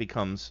client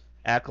becomes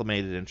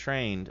acclimated and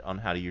trained on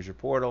how to use your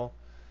portal,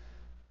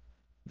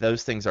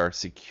 those things are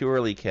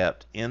securely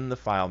kept in the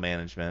file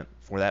management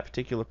for that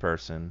particular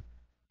person.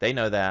 They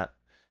know that.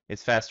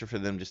 It's faster for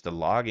them just to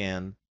log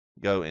in,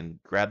 go and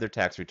grab their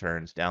tax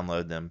returns,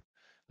 download them.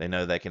 They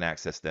know they can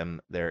access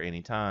them there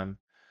anytime,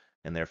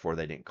 and therefore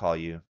they didn't call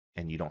you,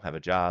 and you don't have a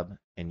job,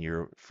 and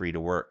you're free to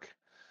work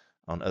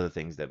on other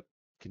things that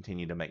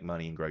continue to make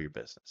money and grow your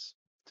business.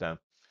 So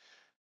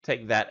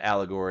take that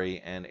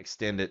allegory and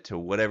extend it to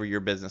whatever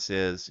your business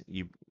is.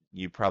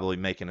 You probably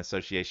make an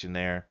association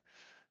there,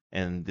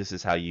 and this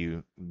is how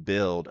you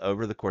build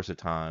over the course of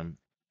time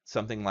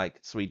something like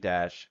Sweet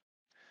Dash,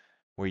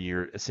 where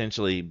you're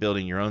essentially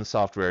building your own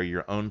software,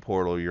 your own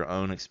portal, your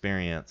own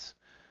experience,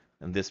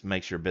 and this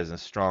makes your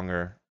business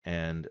stronger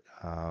and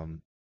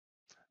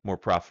more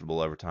profitable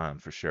over time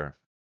for sure.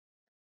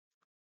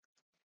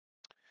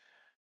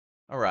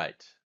 All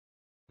right,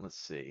 let's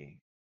see.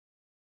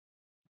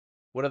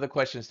 What other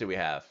questions do we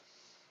have?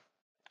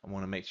 I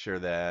want to make sure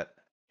that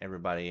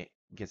everybody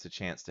gets a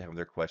chance to have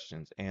their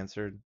questions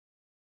answered.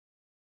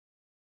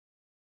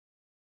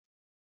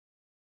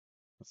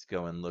 Let's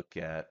go and look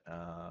at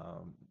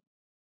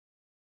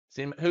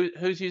see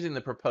who's using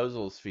the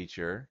proposals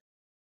feature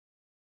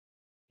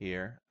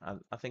here.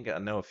 I think I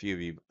know a few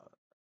of you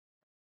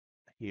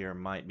here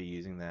might be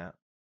using that.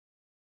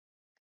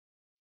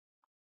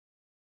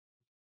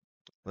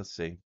 Let's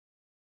see.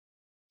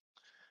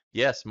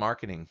 Yes,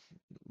 marketing.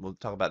 We'll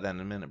talk about that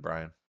in a minute,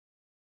 Brian.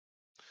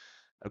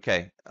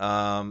 Okay.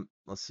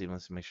 Let's see.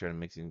 Let's make sure I'm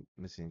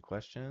missing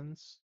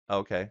questions.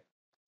 Okay.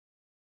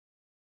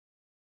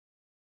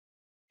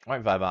 All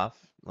right, Vibe.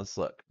 Let's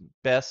look.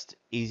 Best,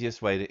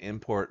 easiest way to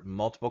import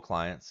multiple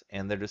clients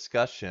and their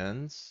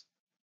discussions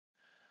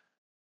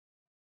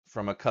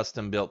from a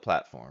custom built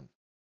platform.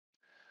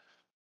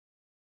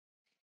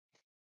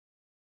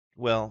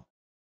 Well,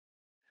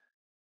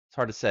 it's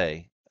hard to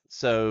say.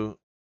 So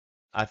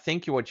I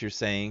think what you're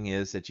saying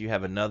is that you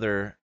have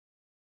another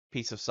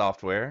piece of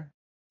software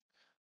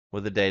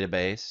with a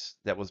database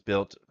that was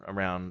built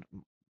around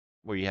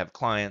where you have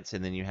clients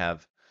and then you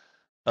have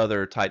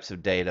other types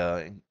of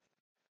data,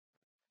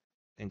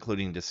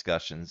 including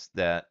discussions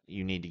that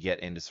you need to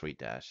get into Sweet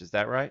Dash. Is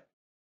that right?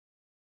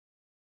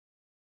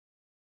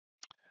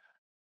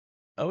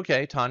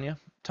 Okay, Tanya.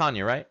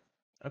 Tanya, right?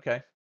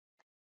 Okay.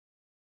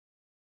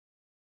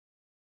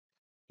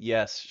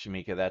 Yes,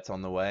 Shamika, that's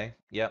on the way.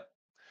 Yep.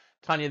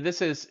 Tanya,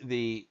 this is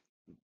the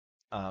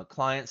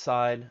client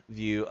side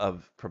view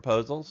of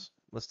proposals.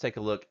 Let's take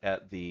a look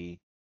at the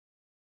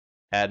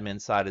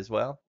admin side as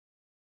well.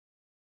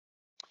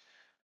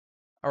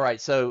 All right,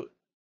 so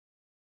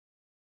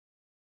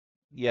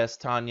yes,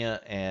 Tanya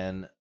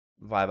and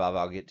Vibe,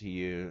 I'll get to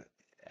you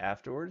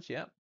afterwards.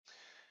 Yep.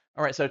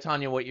 All right, so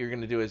Tanya, what you're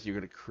going to do is you're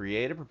going to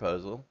create a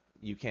proposal.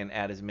 You can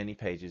add as many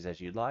pages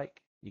as you'd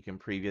like. You can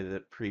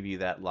preview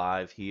that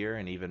live here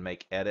and even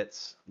make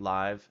edits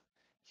live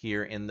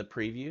here in the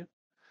preview.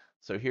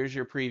 So here's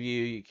your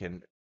preview. You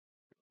can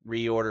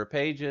reorder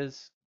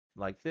pages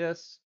like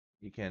this.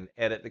 You can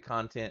edit the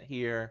content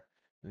here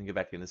and go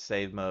back into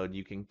save mode.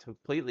 You can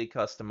completely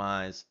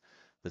customize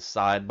the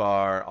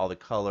sidebar, all the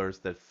colors,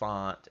 the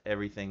font,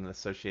 everything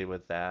associated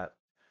with that.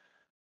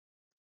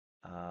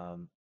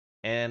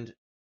 And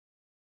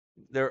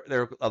there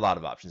are a lot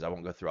of options. I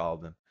won't go through all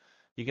of them.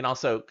 You can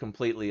also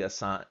completely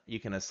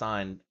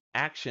assign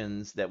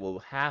actions that will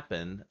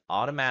happen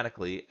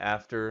automatically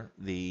after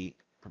the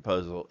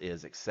proposal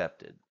is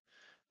accepted,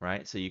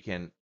 right? So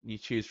you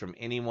choose from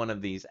any one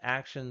of these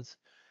actions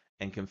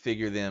and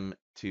configure them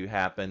to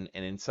happen.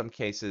 And in some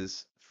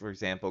cases, for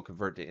example,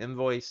 convert to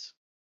invoice,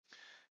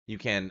 you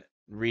can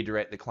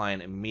redirect the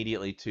client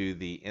immediately to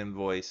the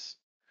invoice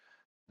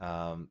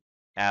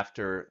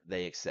after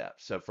they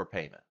accept. So for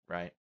payment,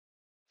 right?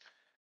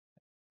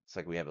 Looks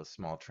like we have a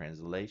small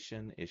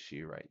translation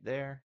issue right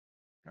there.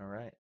 All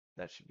right,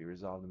 that should be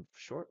resolved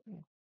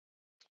shortly.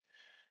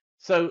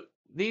 So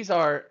this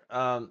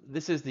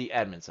is the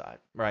admin side,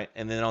 right?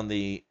 And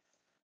then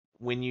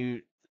when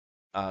you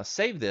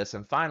save this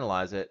and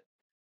finalize it,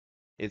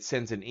 it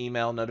sends an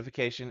email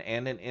notification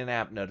and an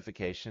in-app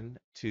notification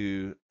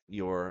to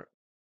your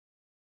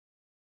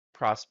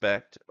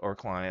prospect or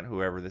client,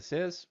 whoever this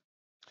is.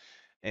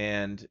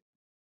 And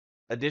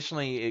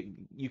additionally,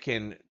 you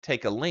can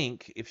take a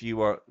link if you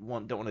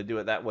don't want to do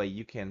it that way.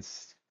 You can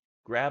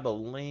grab a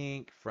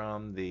link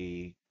from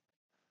the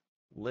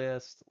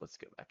list. Let's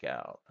go back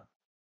out.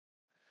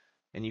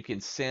 And you can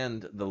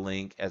send the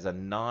link as a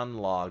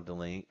non-logged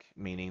link,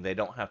 meaning they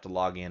don't have to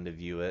log in to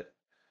view it.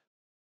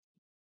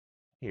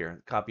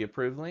 Here, copy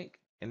approved link.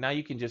 And now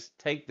you can just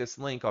take this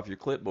link off your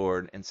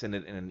clipboard and send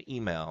it in an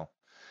email.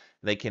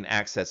 They can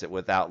access it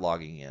without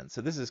logging in.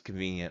 So this is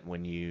convenient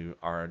when you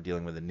are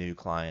dealing with a new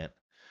client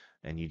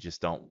and you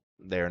just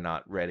they're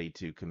not ready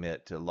to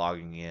commit to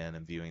logging in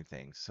and viewing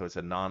things. So it's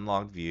a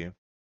non-logged view.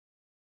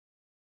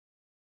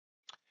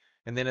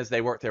 And then as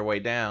they work their way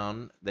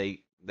down,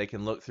 they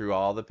can look through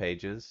all the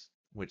pages,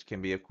 which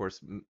can be, of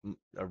course,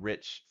 a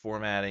rich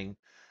formatting.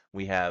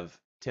 We have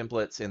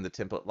templates in the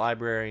template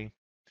library.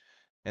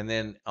 And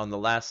then on the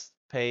last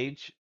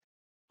page,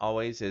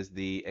 always is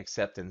the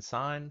accept and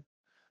sign,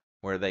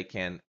 where they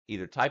can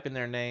either type in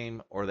their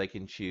name or they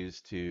can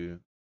choose to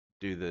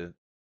do the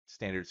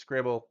standard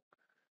scribble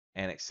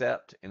and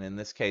accept. And in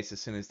this case,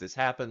 as soon as this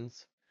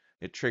happens,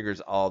 it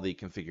triggers all the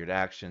configured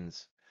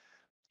actions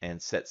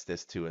and sets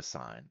this to a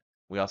sign.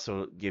 We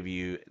also give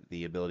you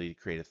the ability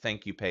to create a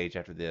thank you page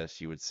after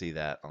this. You would see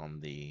that on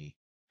the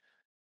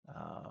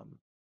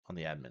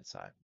admin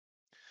side.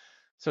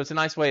 So it's a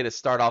nice way to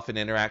start off an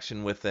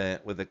interaction with a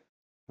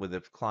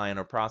client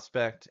or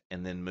prospect,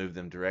 and then move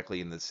them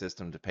directly in the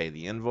system to pay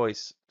the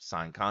invoice,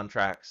 sign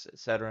contracts,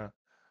 etc.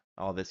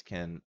 All this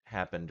can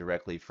happen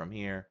directly from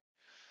here,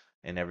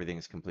 and everything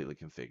is completely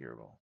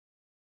configurable.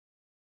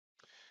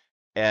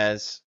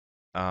 As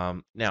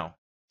now,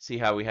 see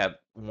how we have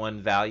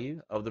one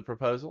value of the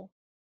proposal.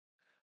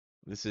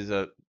 This is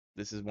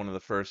one of the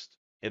first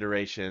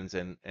iterations,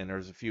 and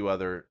there's a few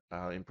other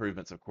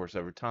improvements, of course,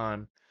 over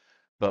time.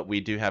 But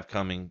we do have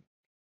coming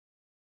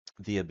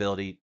the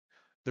ability.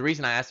 The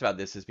reason I asked about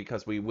this is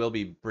because we will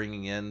be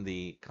bringing in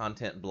the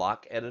content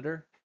block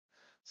editor.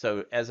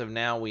 So as of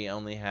now, we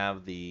only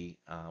have the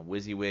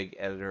WYSIWYG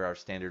editor, our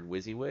standard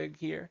WYSIWYG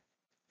here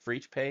for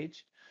each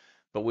page.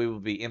 But we will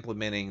be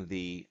implementing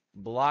the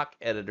block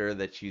editor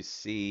that you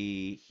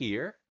see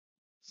here.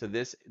 So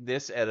this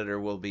editor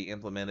will be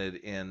implemented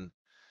in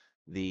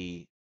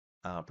the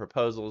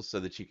proposals so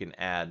that you can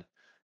add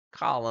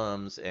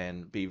columns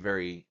and be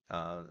very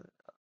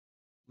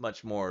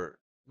much more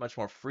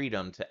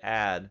freedom to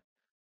add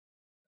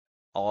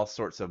all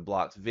sorts of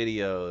blocks,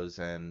 videos,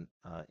 and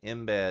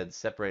embeds,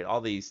 separate all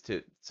these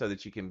so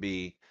that you can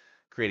be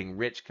creating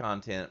rich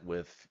content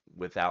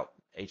without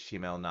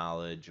HTML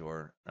knowledge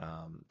or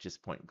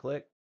just point and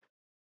click.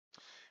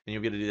 And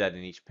you'll be able to do that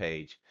in each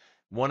page.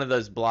 One of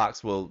those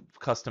blocks will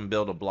custom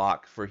build a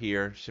block for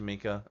here,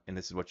 Shamika, and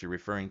this is what you're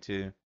referring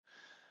to.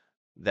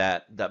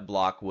 That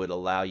block would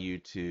allow you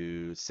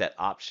to set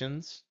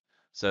options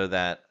so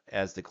that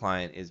as the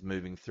client is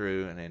moving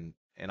through, and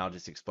I'll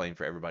just explain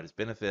for everybody's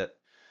benefit,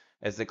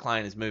 as the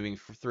client is moving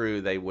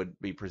through, they would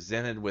be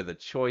presented with a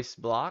choice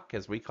block,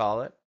 as we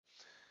call it,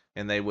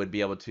 and they would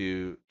be able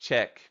to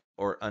check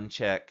or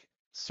uncheck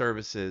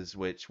services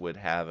which would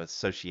have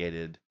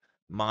associated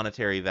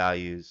monetary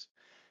values,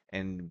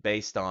 and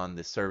based on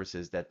the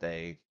services that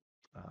they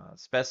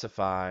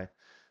specify,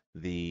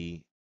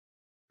 the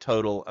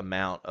total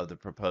amount of the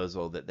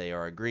proposal that they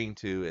are agreeing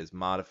to is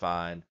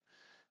modified,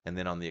 and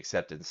then on the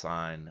acceptance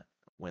sign,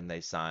 when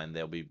they sign,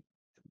 they'll be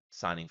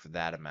signing for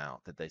that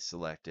amount that they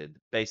selected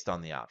based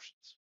on the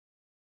options.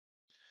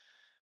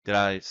 Did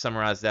I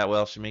summarize that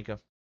well, Shamika?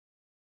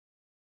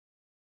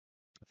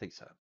 I think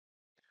so.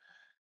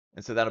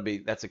 And so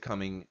that's a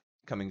coming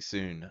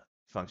soon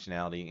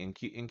functionality in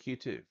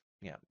Q2.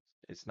 Yeah,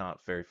 it's not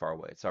very far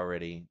away. It's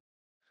already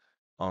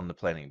on the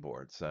planning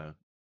board, so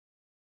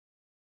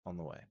on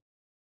the way.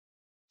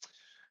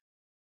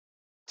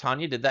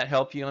 Tanya, did that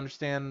help you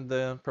understand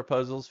the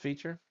proposals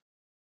feature?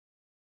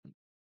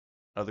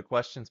 Other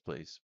questions,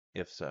 please,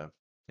 if so.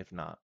 If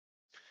not.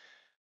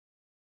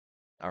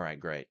 All right,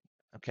 great.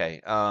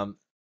 Okay. Vibov,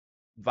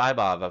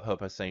 I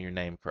hope I say your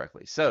name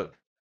correctly. So,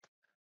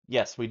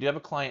 yes, we do have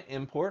a client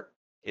import.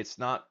 It's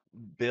not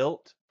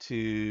built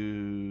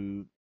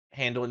to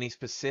handle any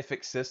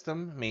specific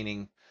system,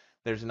 meaning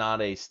there's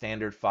not a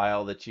standard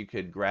file that you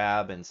could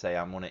grab and say,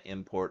 I'm going to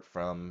import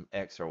from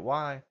X or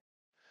Y.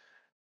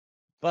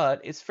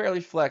 But it's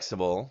fairly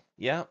flexible.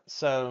 Yeah.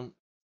 So,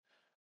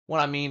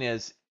 what I mean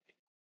is,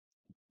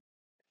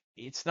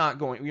 you're not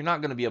going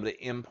to be able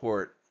to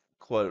import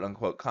quote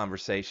unquote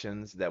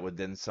conversations that would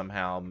then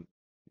somehow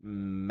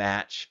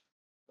match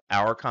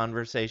our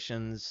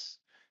conversations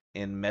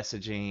in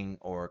messaging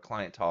or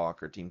client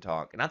talk or team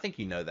talk. And I think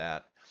you know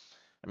that.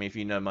 I mean, if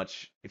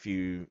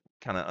you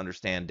kind of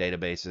understand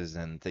databases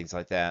and things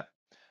like that,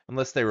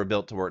 unless they were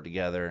built to work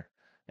together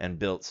and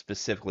built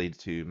specifically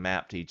to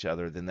map to each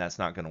other, then that's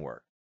not going to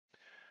work.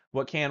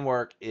 What can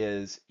work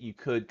is you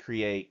could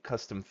create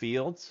custom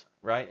fields,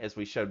 right? As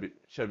we showed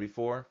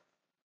before,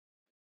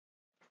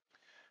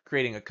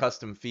 creating a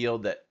custom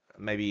field that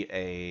maybe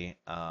a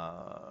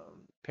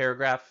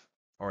paragraph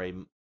or a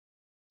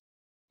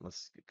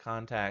let's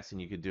contacts,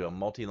 and you could do a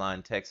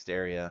multi-line text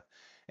area.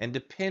 And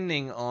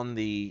depending on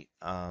the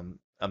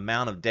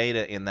amount of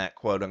data in that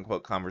quote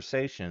unquote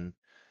conversation,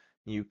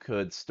 you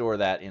could store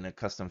that in a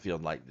custom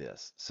field like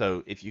this.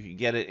 So if you could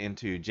get it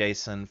into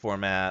JSON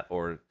format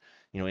or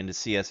into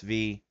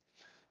CSV,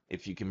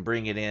 if you can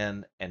bring it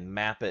in and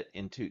map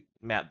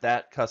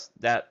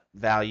that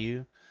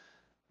value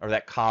or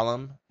that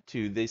column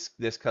to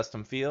this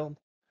custom field,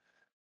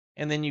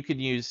 and then you could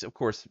use, of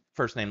course,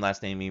 first name,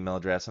 last name, email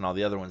address, and all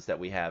the other ones that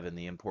we have in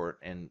the import.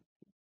 And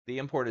the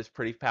import is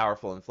pretty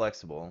powerful and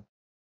flexible.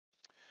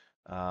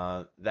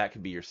 That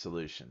could be your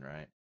solution,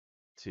 right?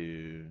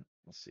 To,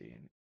 let's see,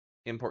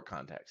 import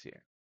contacts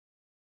here.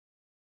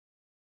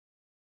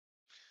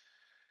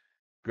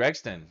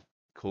 Gregston,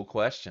 cool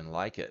question,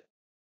 like it.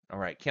 All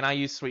right, can I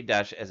use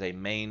SweetDash as a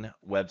main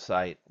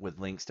website with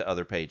links to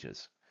other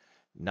pages?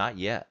 Not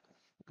yet,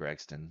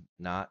 Gregston,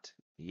 not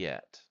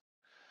yet.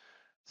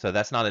 So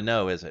that's not a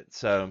no, is it?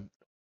 So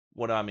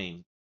what do I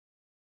mean?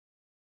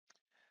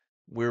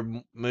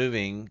 We're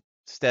moving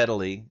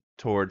steadily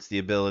towards the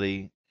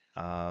ability.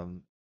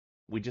 Um,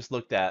 we just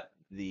looked at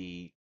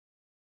the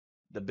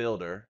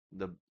builder,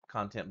 the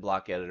content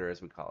block editor,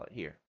 as we call it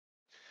here.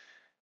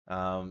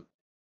 Um,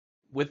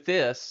 with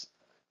this,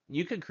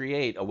 you could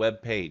create a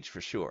web page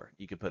for sure.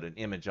 You could put an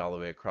image all the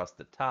way across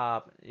the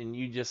top, and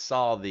you just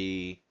saw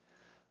the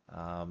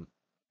um,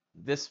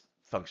 this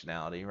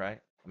functionality, right?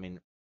 I mean,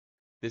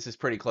 this is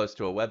pretty close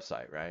to a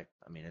website, right?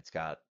 I mean, it's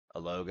got a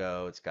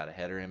logo, it's got a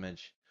header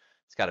image,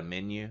 it's got a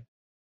menu.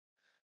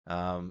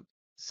 Um,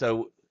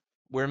 so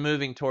we're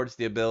moving towards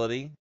the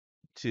ability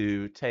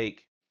to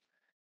take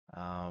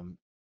um,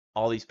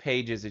 all these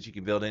pages that you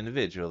can build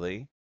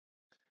individually,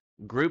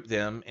 group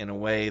them in a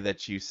way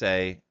that you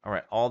say, all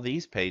right, all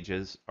these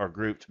pages are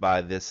grouped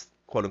by this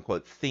quote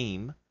unquote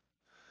theme,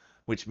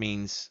 which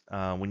means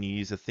when you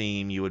use a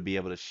theme, you would be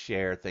able to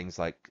share things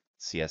like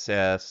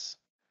CSS.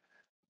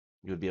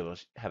 You would be able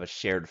to have a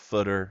shared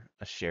footer,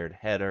 a shared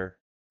header,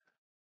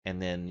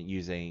 and then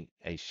using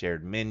a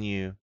shared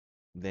menu,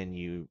 then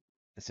you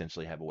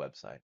essentially have a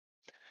website.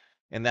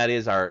 And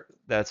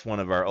that's one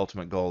of our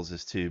ultimate goals,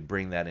 is to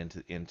bring that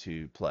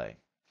into play.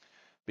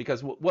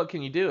 Because what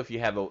can you do if you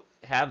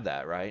have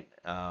that, right?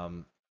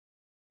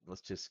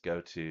 Let's just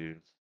go to.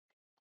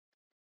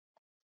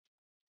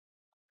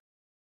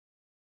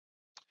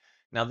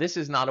 Now, this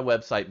is not a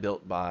website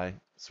built by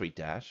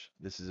SweetDash.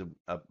 This is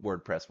a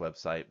WordPress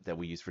website that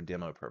we use for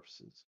demo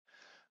purposes.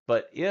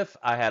 But if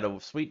I had a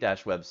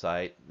SweetDash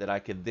website that I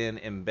could then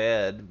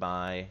embed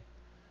my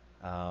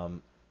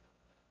um,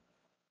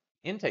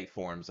 intake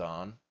forms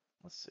on,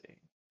 let's see,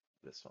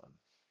 this one.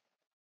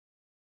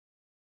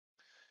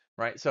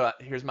 Right, so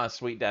here's my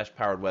SweetDash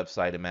powered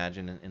website,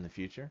 imagine in the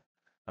future.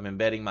 I'm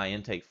embedding my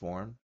intake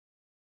form.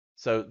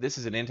 So this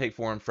is an intake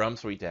form from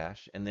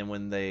SweetDash, and then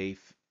when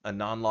a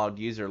non-logged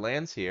user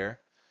lands here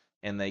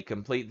and they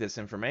complete this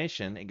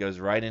information, it goes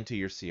right into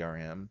your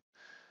CRM.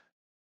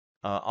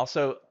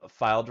 Also, a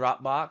file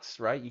Dropbox,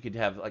 right? You could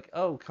have like,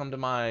 oh, come to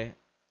my,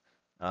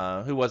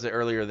 who was it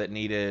earlier that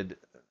needed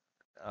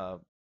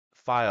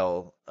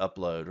file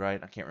upload,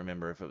 right? I can't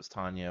remember if it was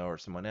Tanya or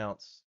someone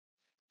else.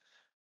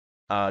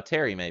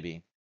 Terry,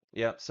 maybe.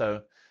 Yep.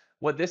 So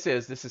what this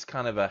is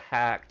kind of a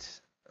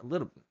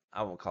little,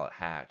 I won't call it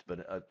hacked, but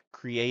a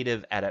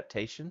creative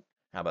adaptation.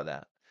 How about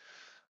that?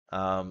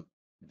 Um,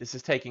 this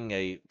is taking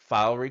a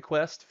file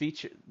request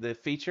feature, the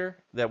feature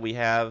that we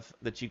have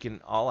that you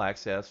can all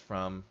access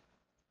from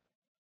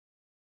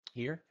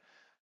here,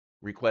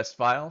 request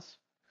files.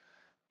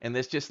 And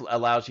this just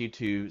allows you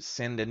to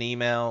send an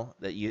email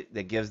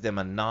that gives them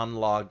a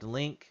non-logged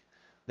link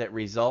that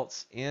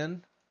results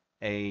in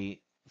a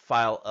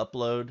file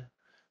upload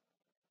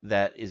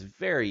that is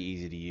very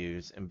easy to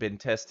use and been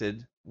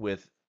tested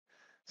with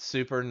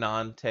super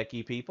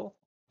non-techie people.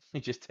 You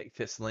just take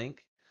this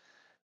link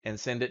and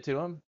send it to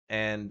them,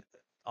 and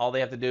all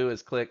they have to do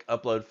is click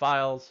upload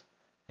files,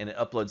 and it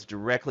uploads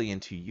directly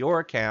into your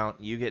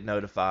account. You get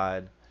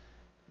notified.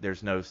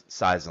 There's no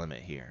size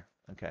limit here.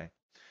 Okay.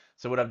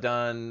 So what I've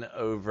done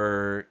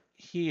over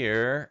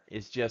here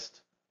is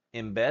just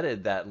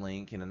embedded that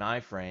link in an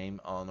iframe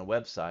on the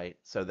website,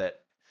 so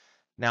that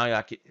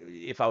now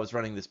if I was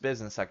running this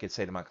business, I could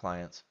say to my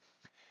clients,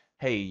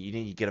 hey, you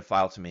need to get a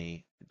file to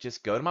me.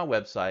 Just go to my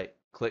website,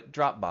 click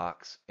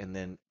Dropbox, and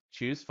then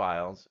choose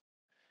files,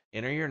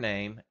 enter your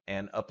name,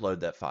 and upload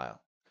that file.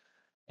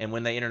 And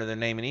when they enter their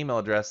name and email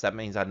address, that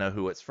means I know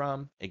who it's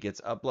from. It gets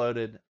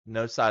uploaded,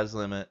 no size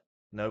limit,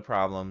 no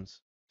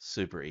problems,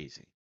 super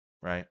easy,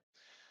 right?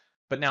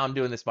 But now I'm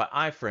doing this by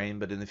iframe,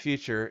 but in the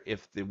future,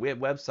 if the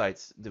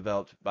website's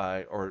developed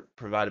by or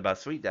provided by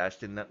SweetDash,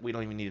 then we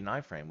don't even need an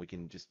iframe. We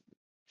can just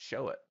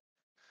show it,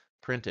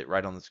 print it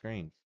right on the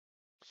screen.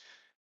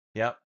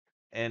 Yep.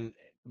 And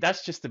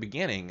that's just the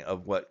beginning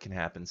of what can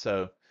happen.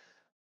 So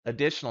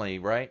additionally,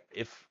 right,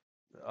 if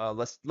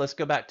let's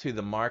go back to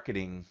the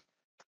marketing.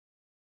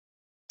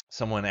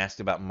 Someone asked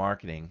about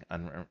marketing.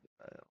 Let's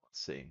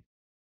see.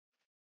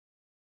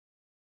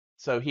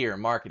 So here,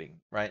 marketing,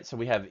 right? So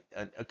we have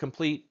a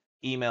complete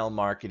email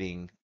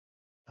marketing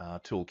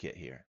toolkit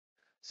here.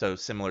 So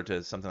similar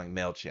to something like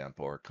MailChimp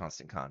or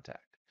Constant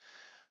Contact.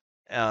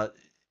 Uh,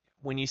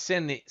 when you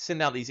send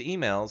out these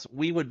emails,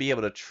 we would be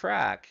able to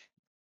track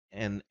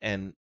and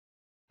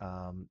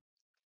um,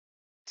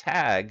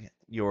 tag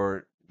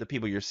the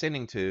people you're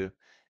sending to,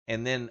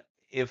 and then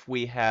if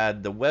we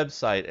had the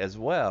website as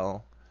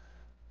well,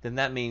 then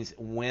that means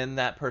when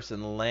that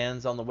person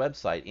lands on the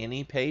website,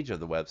 any page of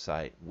the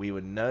website, we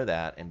would know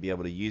that and be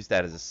able to use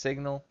that as a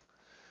signal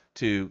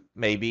to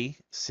maybe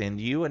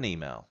send you an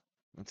email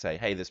and say,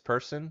 hey, this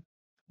person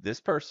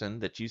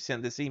that you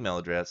sent this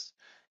email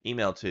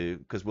to,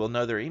 because we'll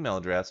know their email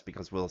address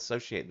because we'll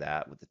associate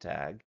that with the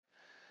tag,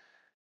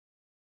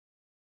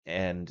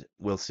 and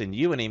we'll send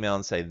you an email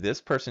and say,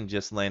 this person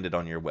just landed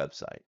on your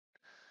website,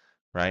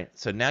 right?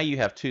 So now you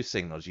have two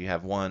signals. You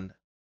have one,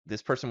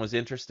 this person was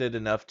interested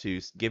enough to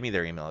give me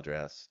their email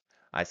address.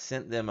 I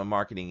sent them a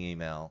marketing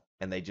email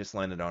and they just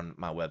landed on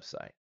my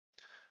website.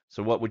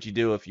 So what would you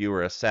do if you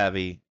were a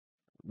savvy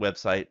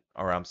website,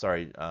 or I'm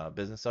sorry,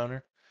 business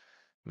owner?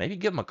 Maybe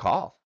give them a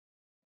call,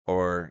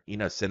 or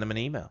send them an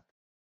email,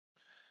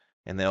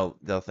 and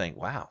they'll think,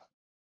 wow,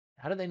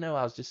 how did they know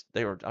I was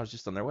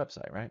just on their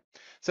website, right?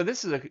 So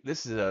this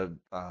is a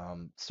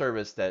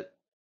service that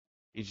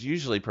is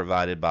usually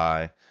provided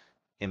by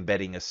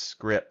embedding a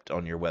script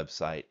on your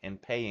website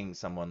and paying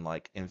someone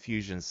like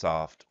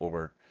Infusionsoft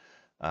or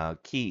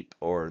Keep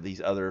or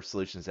these other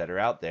solutions that are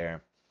out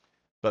there.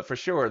 But for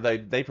sure,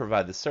 they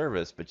provide the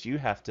service, but you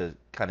have to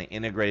kind of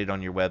integrate it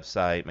on your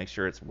website, make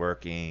sure it's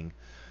working,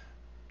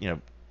 you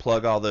know,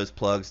 plug all those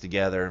plugs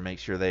together, make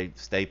sure they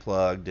stay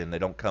plugged and they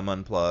don't come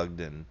unplugged,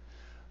 and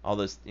all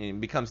this,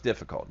 it becomes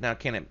difficult. Now,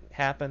 can it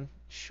happen?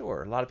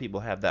 Sure, a lot of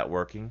people have that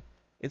working.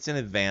 It's an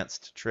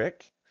advanced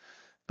trick,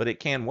 but it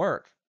can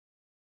work.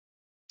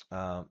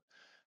 Um,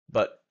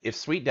 but if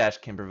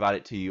SweetDash can provide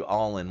it to you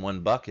all in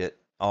one bucket,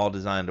 all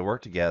designed to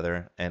work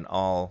together and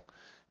all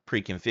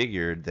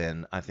pre-configured,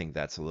 then I think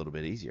that's a little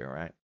bit easier,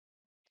 right?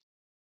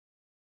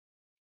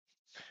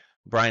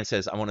 Brian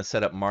says, I want to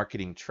set up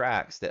marketing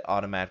tracks that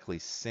automatically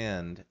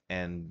send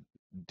and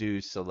do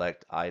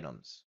select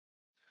items.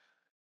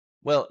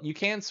 Well, you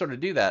can sort of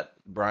do that,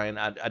 Brian.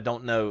 I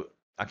don't know.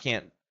 I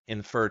can't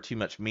infer too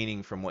much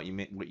meaning from what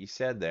you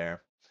said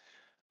there.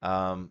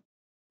 Um,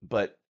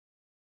 but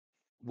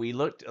we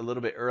looked a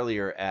little bit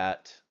earlier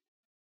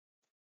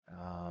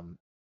um,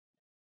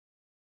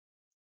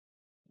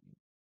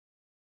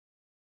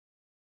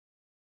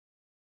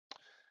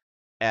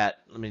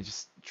 let me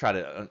just try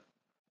to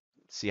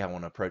see how I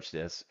want to approach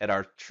this, at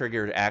our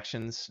triggered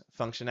actions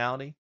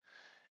functionality.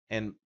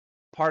 And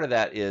part of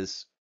that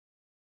is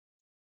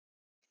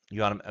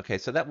okay,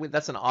 so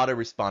that's an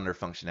autoresponder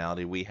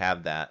functionality. We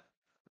have that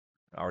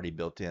already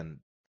built in,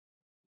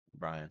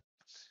 Brian.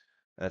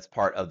 That's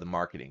part of the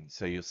marketing.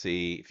 So you'll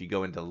see if you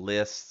go into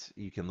lists,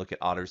 you can look at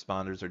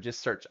autoresponders or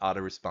just search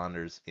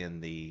autoresponders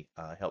in the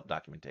help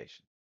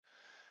documentation.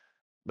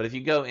 But if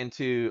you go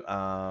into,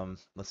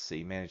 let's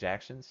see, manage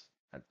actions,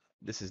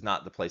 this is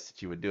not the place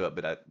that you would do it,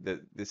 but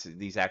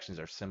these actions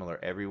are similar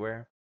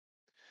everywhere.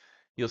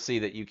 You'll see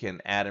that you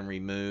can add and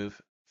remove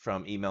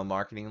from email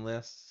marketing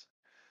lists.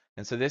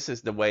 And so this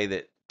is the way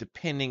that,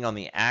 depending on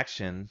the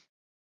action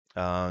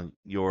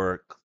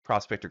your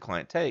prospect or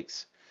client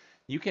takes,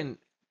 you can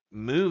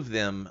move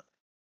them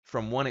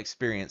from one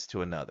experience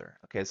to another.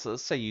 Okay, so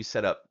let's say you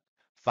set up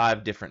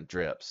 5 different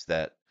drips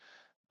that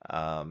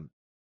um,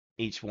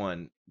 each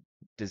one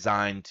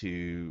designed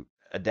to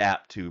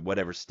adapt to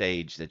whatever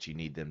stage that you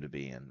need them to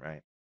be in,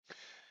 right?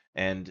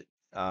 And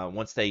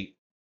once they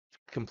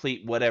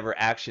complete whatever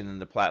action in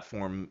the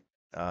platform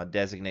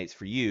designates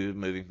for you,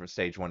 moving from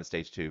stage 1 to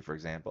stage 2, for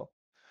example,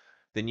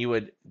 then you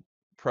would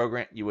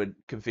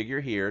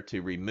configure here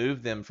to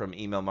remove them from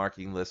email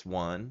marketing list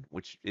 1,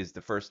 which is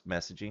the first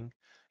messaging,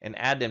 and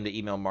add them to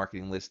email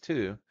marketing list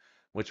 2,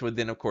 which would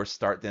then of course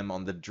start them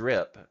on the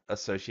drip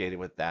associated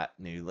with that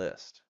new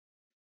list.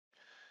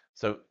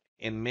 So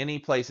in many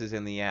places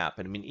in the app,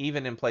 and I mean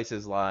even in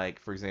places like,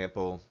 for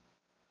example,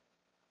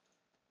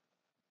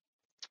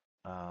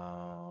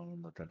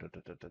 make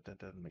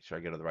sure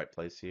I go to the right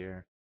place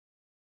here.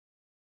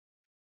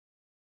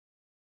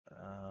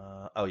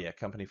 Oh yeah,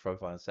 company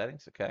profile and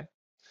settings. Okay.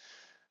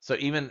 So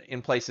even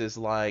in places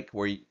like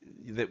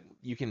that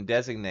you can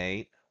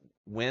designate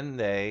when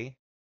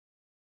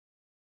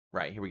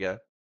right, here we go.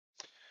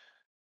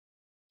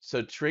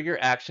 So trigger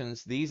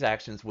actions, these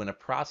actions when a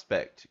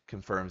prospect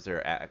confirms their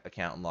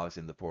account and logs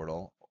in the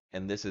portal,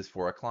 and this is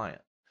for a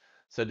client.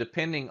 So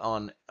depending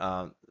on,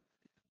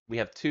 we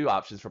have 2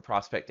 options for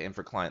prospect and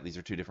for client. These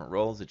are 2 different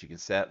roles that you can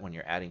set when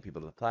you're adding people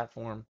to the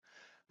platform.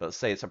 But let's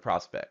say it's a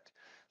prospect.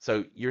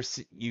 So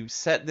you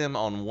set them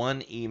on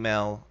one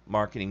email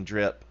marketing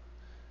drip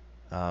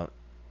uh,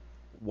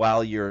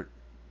 while you're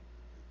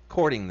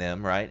courting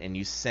them, right? And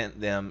you sent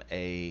them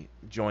a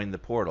join the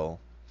portal,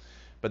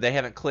 but they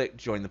haven't clicked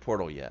join the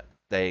portal yet.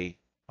 They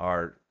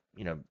are,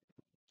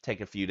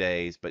 take a few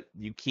days, but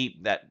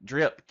that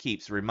drip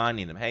keeps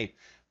reminding them, hey,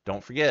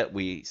 don't forget,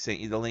 we sent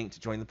you the link to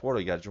join the portal.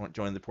 You got to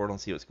join the portal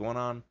and see what's going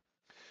on.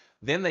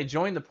 Then they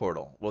join the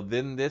portal. Well,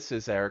 then this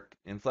is our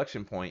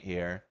inflection point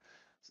here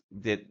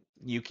that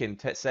you can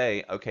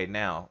say, okay,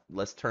 now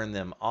let's turn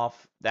them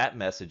off that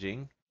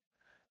messaging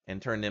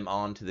and turn them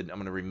on to the, I'm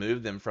going to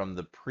remove them from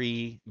the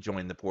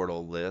pre-join the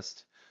portal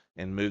list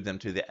and move them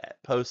to the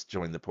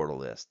post-join the portal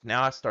list.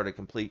 Now I start a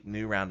complete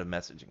new round of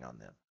messaging on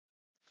them.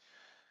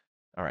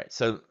 All right,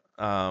 so,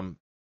 all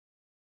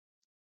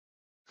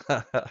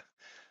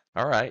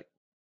right,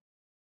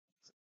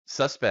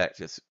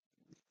 suspect.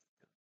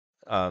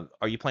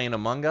 Are you playing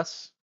Among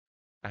Us?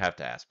 I have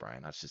to ask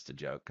Brian. That's just a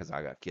joke because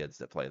I got kids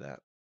that play that.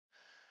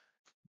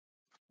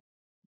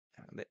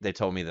 They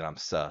told me that I'm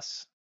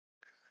sus.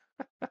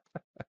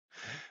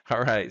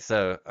 All right,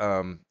 so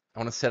I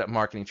want to set up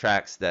marketing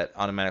tracks that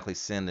automatically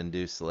send and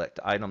do select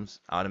items,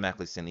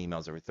 automatically send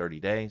emails every 30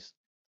 days,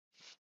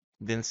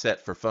 then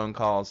set for phone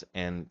calls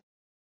and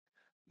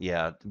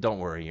yeah, don't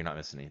worry, you're not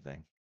missing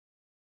anything.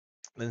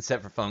 Then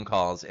set for phone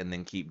calls and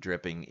then keep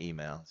dripping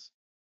emails.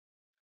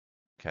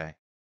 Okay.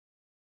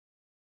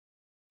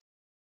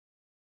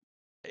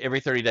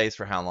 Every 30 days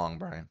for how long,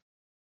 Brian?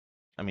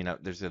 I mean,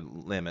 there's a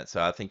limit,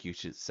 so I think you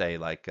should say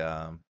like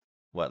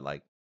what,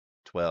 like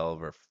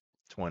 12 or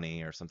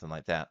 20 or something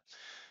like that.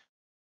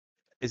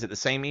 Is it the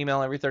same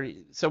email every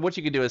 30? So what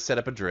you could do is set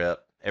up a drip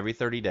every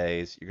 30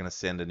 days. You're going to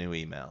send a new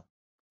email.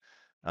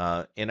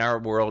 In our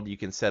world, you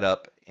can set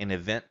up an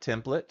event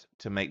template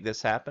to make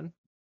this happen.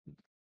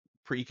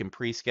 You can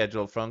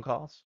pre-schedule phone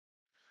calls.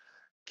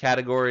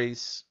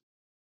 Categories,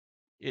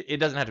 it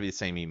doesn't have to be the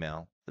same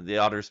email. The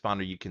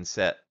autoresponder you can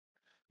set,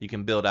 you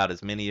can build out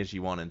as many as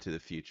you want into the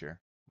future.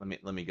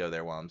 Let me go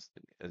there while I'm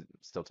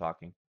still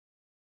talking.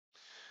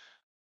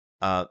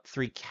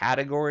 3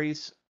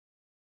 categories.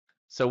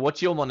 So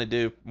what you'll want to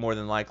do more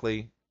than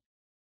likely,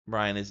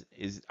 Brian,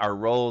 is our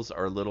roles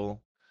are a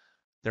little,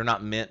 they're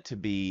not meant to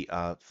be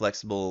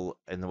flexible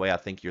in the way I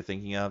think you're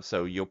thinking of.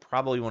 So you'll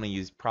probably want to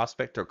use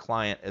prospect or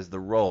client as the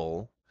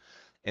role,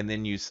 and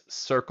then use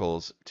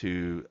circles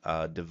to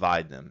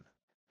divide them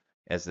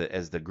as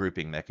the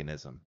grouping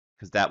mechanism,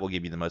 because that will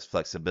give you the most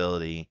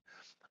flexibility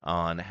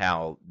on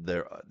how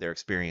their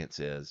experience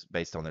is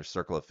based on their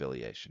circle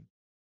affiliation.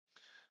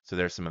 So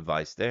there's some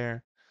advice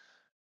there.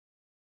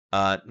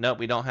 No,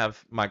 we don't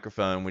have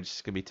microphone,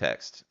 which could be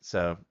text.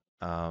 So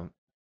um,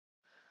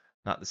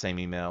 not the same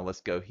email.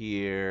 Let's go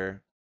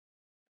here,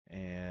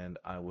 and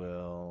I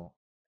will.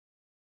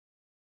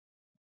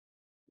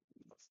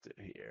 Let's do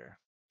it here,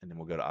 and then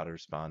we'll go to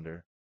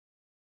autoresponder.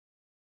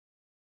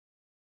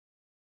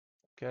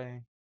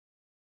 Okay.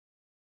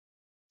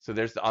 So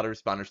there's the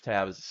autoresponders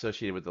tab is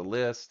associated with the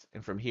list,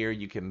 and from here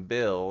you can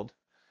build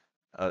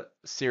a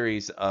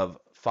series of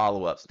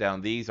follow-ups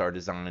down. These are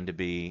designed to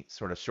be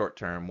sort of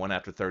short-term, one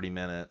after 30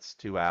 minutes,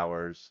 2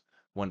 hours,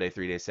 1 day,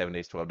 3 days, 7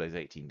 days, 12 days,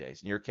 18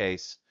 days. In your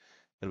case,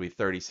 it'll be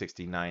 30,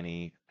 60,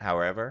 90,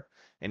 however,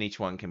 and each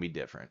one can be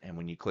different. And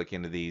when you click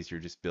into these, you're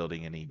just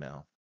building an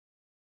email.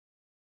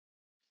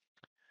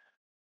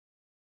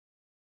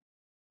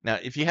 Now,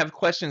 if you have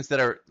questions that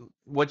are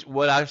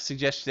what I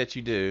suggest that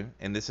you do,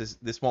 and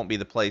this won't be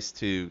the place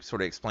to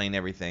sort of explain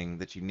everything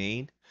that you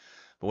need,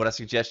 but what I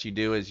suggest you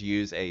do is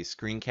use a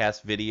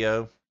screencast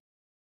video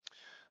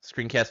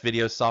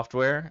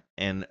software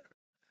and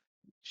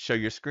show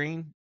your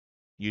screen,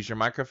 use your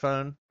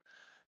microphone,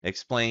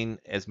 explain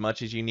as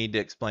much as you need to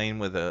explain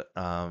with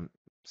a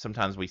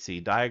sometimes we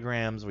see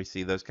diagrams, we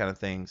see those kind of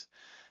things,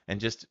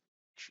 and just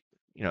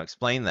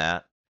explain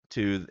that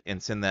to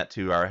and send that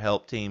to our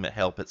help team at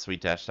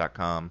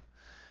help@sweetdash.com.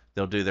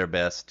 They'll do their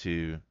best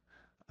to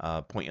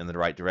point you in the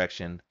right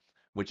direction,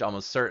 which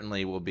almost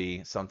certainly will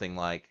be something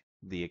like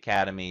the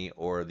academy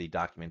or the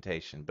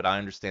documentation. But I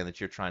understand that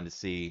you're trying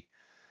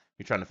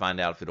to find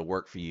out if it'll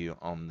work for you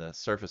on the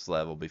surface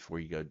level before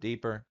you go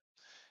deeper.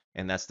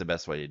 And that's the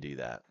best way to do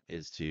that,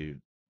 is to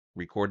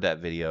record that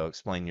video,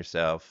 explain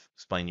yourself,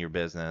 explain your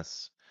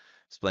business,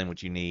 explain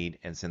what you need,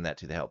 and send that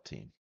to the help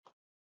team.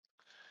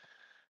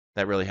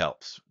 That really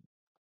helps.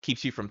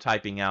 Keeps you from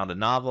typing out a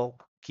novel,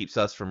 keeps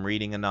us from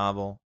reading a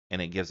novel,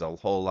 and it gives a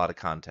whole lot of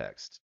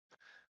context.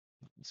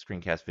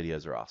 Screencast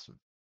videos are awesome.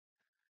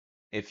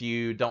 If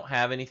you don't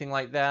have anything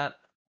like that,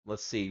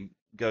 let's see,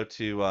 go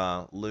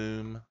to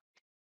Loom,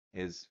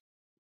 is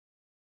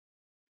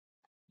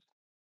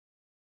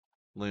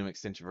Loom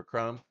extension for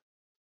Chrome.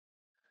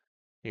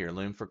 Here,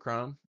 Loom for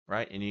Chrome,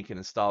 right? And you can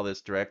install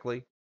this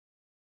directly,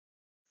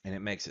 and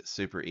it makes it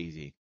super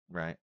easy,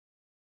 right?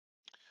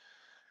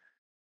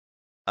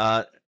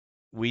 Uh,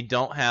 we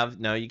don't have,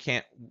 no, you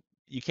can't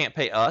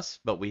pay us,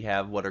 but we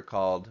have what are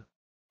called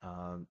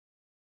um,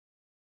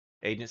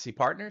 agency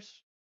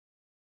partners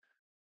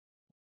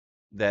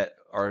that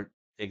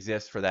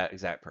exist for that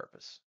exact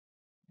purpose.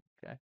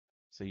 Okay,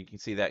 so you can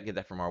see that, get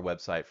that from our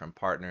website, from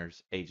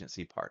partners,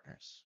 agency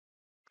partners.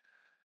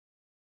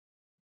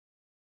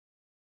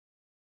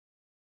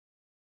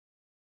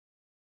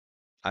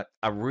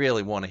 I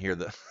really want to hear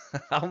the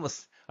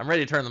I'm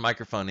ready to turn the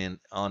microphone in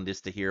on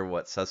just to hear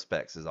what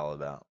Suspects is all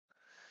about.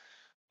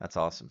 That's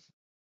awesome.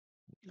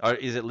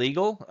 Is it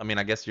legal? I mean,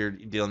 I guess you're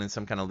dealing in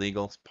some kind of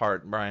legal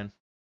part, Brian.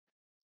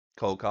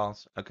 Cold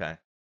calls. Okay.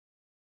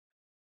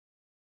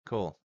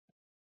 Cool.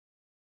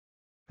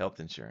 Health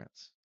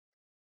insurance.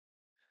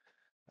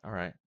 All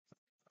right.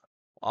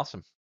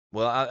 Awesome.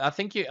 Well, I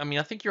think you. I mean,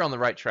 I think you're on the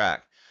right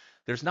track.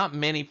 There's not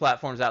many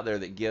platforms out there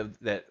that give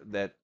that.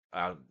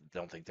 I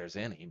don't think there's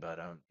any, but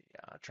I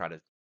try to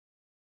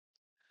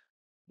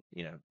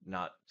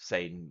not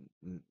say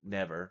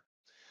never.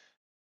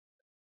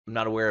 I'm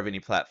not aware of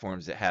any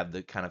platforms that have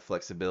the kind of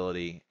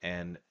flexibility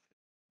and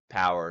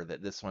power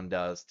that this one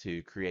does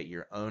to create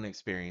your own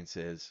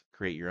experiences,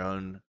 create your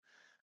own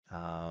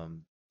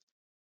um,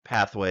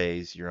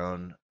 pathways, your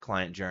own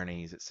client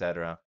journeys,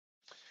 etc.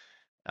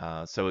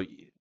 So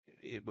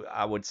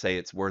I would say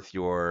it's worth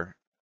your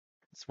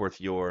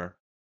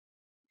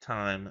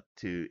time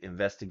to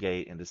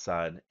investigate and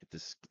decide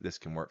if this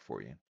can work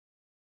for you.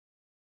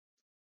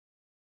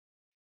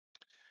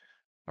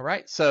 All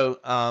right, so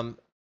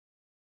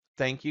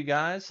thank you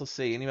guys. Let's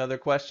see, any other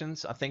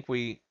questions? I think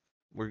we're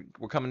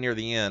coming near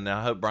the end. And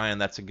I hope, Brian,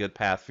 that's a good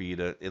path for you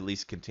to at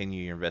least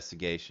continue your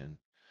investigation.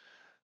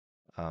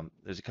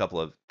 There's a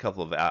couple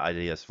of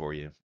ideas for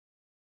you.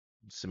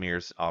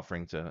 Samir's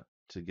offering to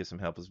get some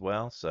help as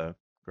well, so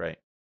great.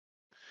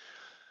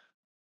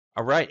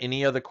 All right,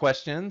 any other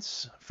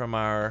questions from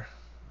our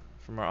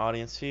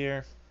audience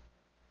here?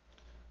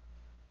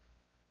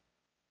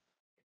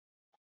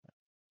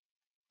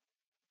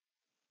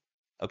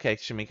 Okay,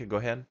 Shamika, go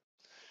ahead.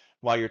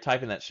 While you're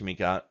typing that,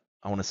 Shamika,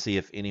 I want to see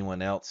if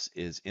anyone else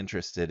is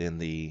interested in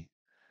the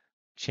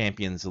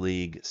Champions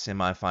League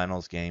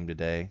semifinals game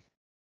today.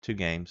 Two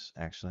games,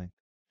 actually.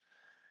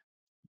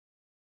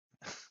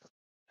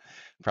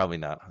 Probably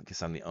not. I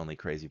guess I'm the only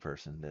crazy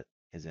person that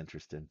is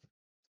interested.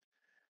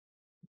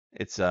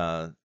 It's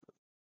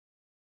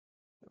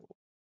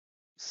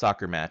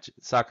soccer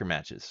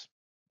matches.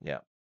 Yeah.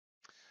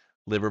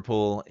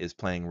 Liverpool is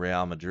playing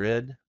Real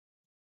Madrid.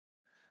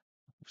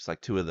 It's like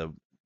two of the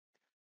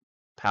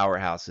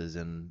powerhouses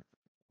in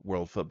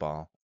world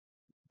football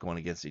going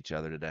against each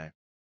other today.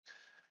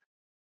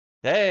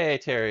 Hey,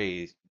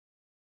 Terry.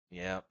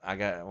 Yeah,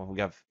 we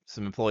got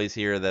some employees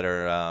here that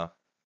are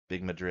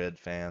big Madrid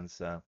fans.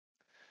 So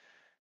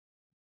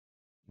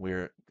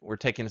we're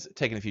taking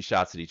a few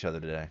shots at each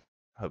other today.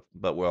 Hope,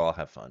 but we'll all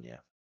have fun. Yeah,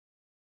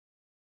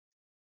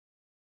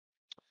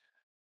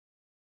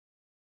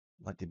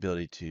 like the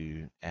ability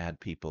to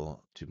add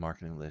people to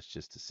marketing lists,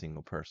 just a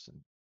single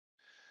person.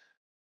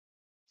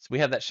 So we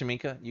have that,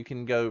 Shamika. You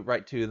can go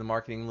right to the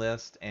marketing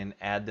list and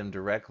add them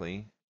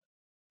directly.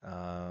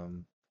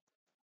 Um,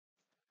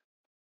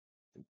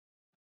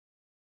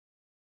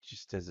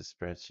 just as a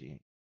spreadsheet.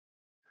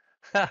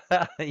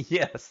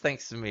 Yes,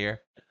 thanks, Samir.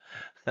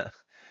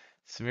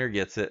 Samir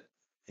gets it.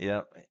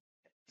 Yep,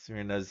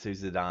 Samir knows who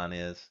Zidane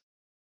is.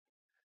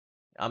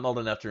 I'm old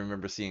enough to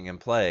remember seeing him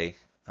play,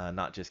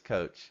 not just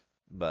coach.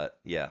 But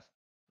yeah,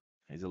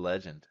 he's a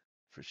legend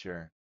for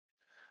sure.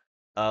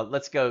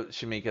 Let's go,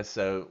 Shamika.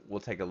 So we'll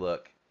take a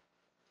look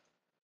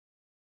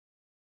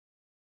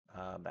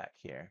back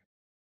here.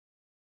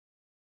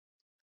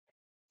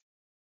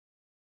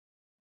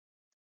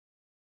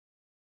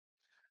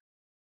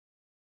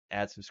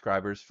 Add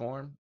subscribers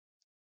form.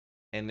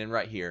 And then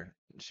right here,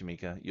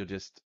 Shamika, you'll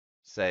just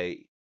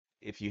say,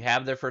 if you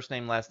have their first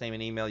name, last name,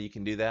 and email, you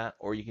can do that.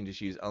 Or you can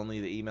just use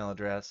only the email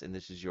address, and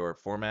this is your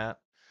format.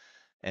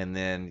 And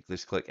then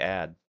just click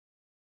add.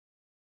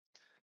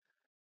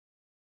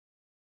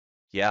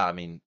 Yeah, I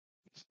mean,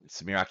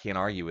 Samir, I can't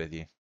argue with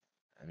you.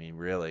 I mean,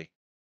 really,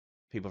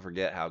 people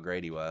forget how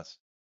great he was.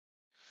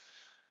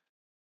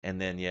 And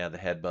then, yeah, the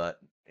headbutt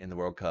in the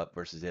World Cup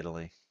versus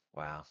Italy.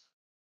 Wow.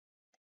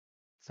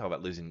 Talk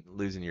about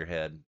losing your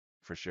head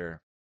for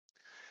sure.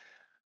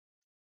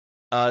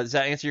 Does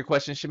that answer your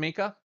question,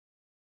 Shamika?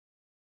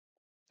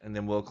 And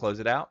then we'll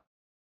close it out.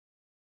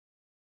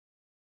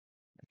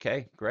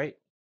 Okay, great.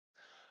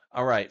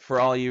 All right, for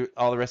all the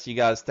rest of you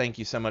guys, thank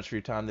you so much for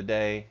your time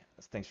today.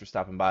 Thanks for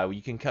stopping by.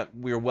 You can come.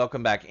 We're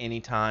welcome back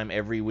anytime,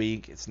 every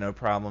week. It's no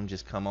problem.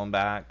 Just come on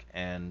back,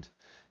 and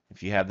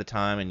if you have the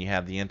time and you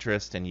have the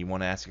interest and you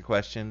want to ask a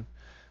question,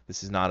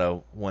 this is not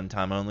a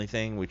one-time only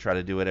thing. We try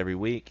to do it every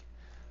week.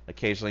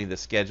 Occasionally, the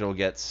schedule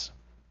gets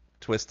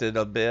twisted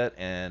a bit,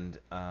 and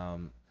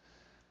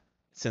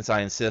since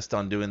I insist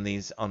on doing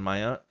these on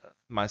my own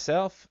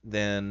myself,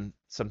 then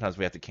sometimes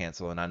we have to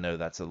cancel, and I know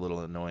that's a little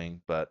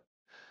annoying, but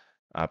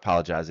I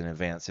apologize in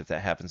advance if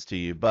that happens to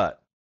you.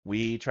 But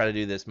we try to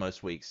do this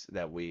most weeks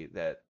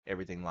that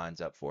everything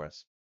lines up for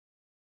us.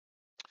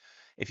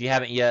 If you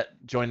haven't yet,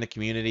 join the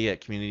community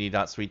at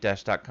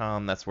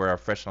community.sweetdash.com. That's where our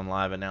Fresh on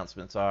Live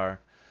announcements are.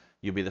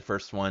 You'll be the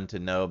first one to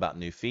know about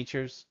new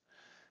features.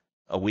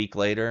 A week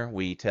later,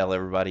 we tell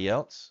everybody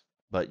else,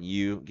 but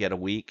you get a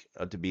week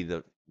to be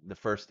the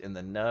first in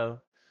the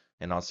know,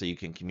 and also you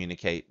can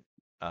communicate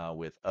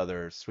with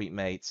other suite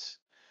mates,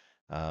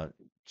 uh,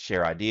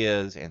 share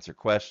ideas, answer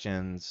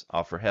questions,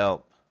 offer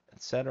help,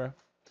 etc.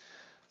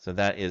 So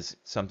that is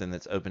something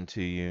that's open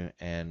to you,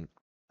 and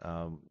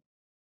um,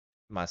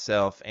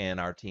 myself and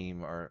our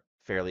team are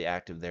fairly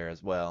active there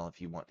as well if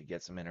you want to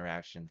get some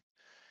interaction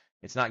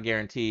It's not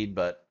guaranteed,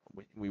 but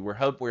we're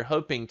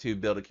hoping to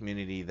build a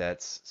community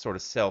that's sort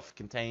of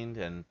self-contained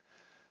and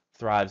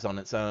thrives on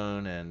its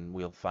own, and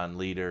we'll find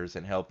leaders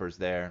and helpers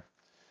there.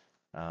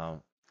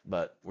 Um,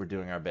 but we're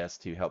doing our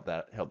best to help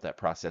that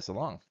process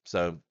along.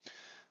 So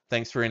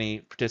thanks for any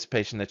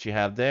participation that you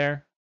have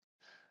there.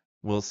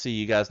 We'll see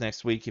you guys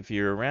next week if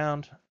you're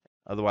around.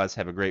 Otherwise,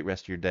 have a great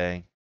rest of your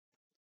day.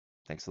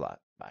 Thanks a lot.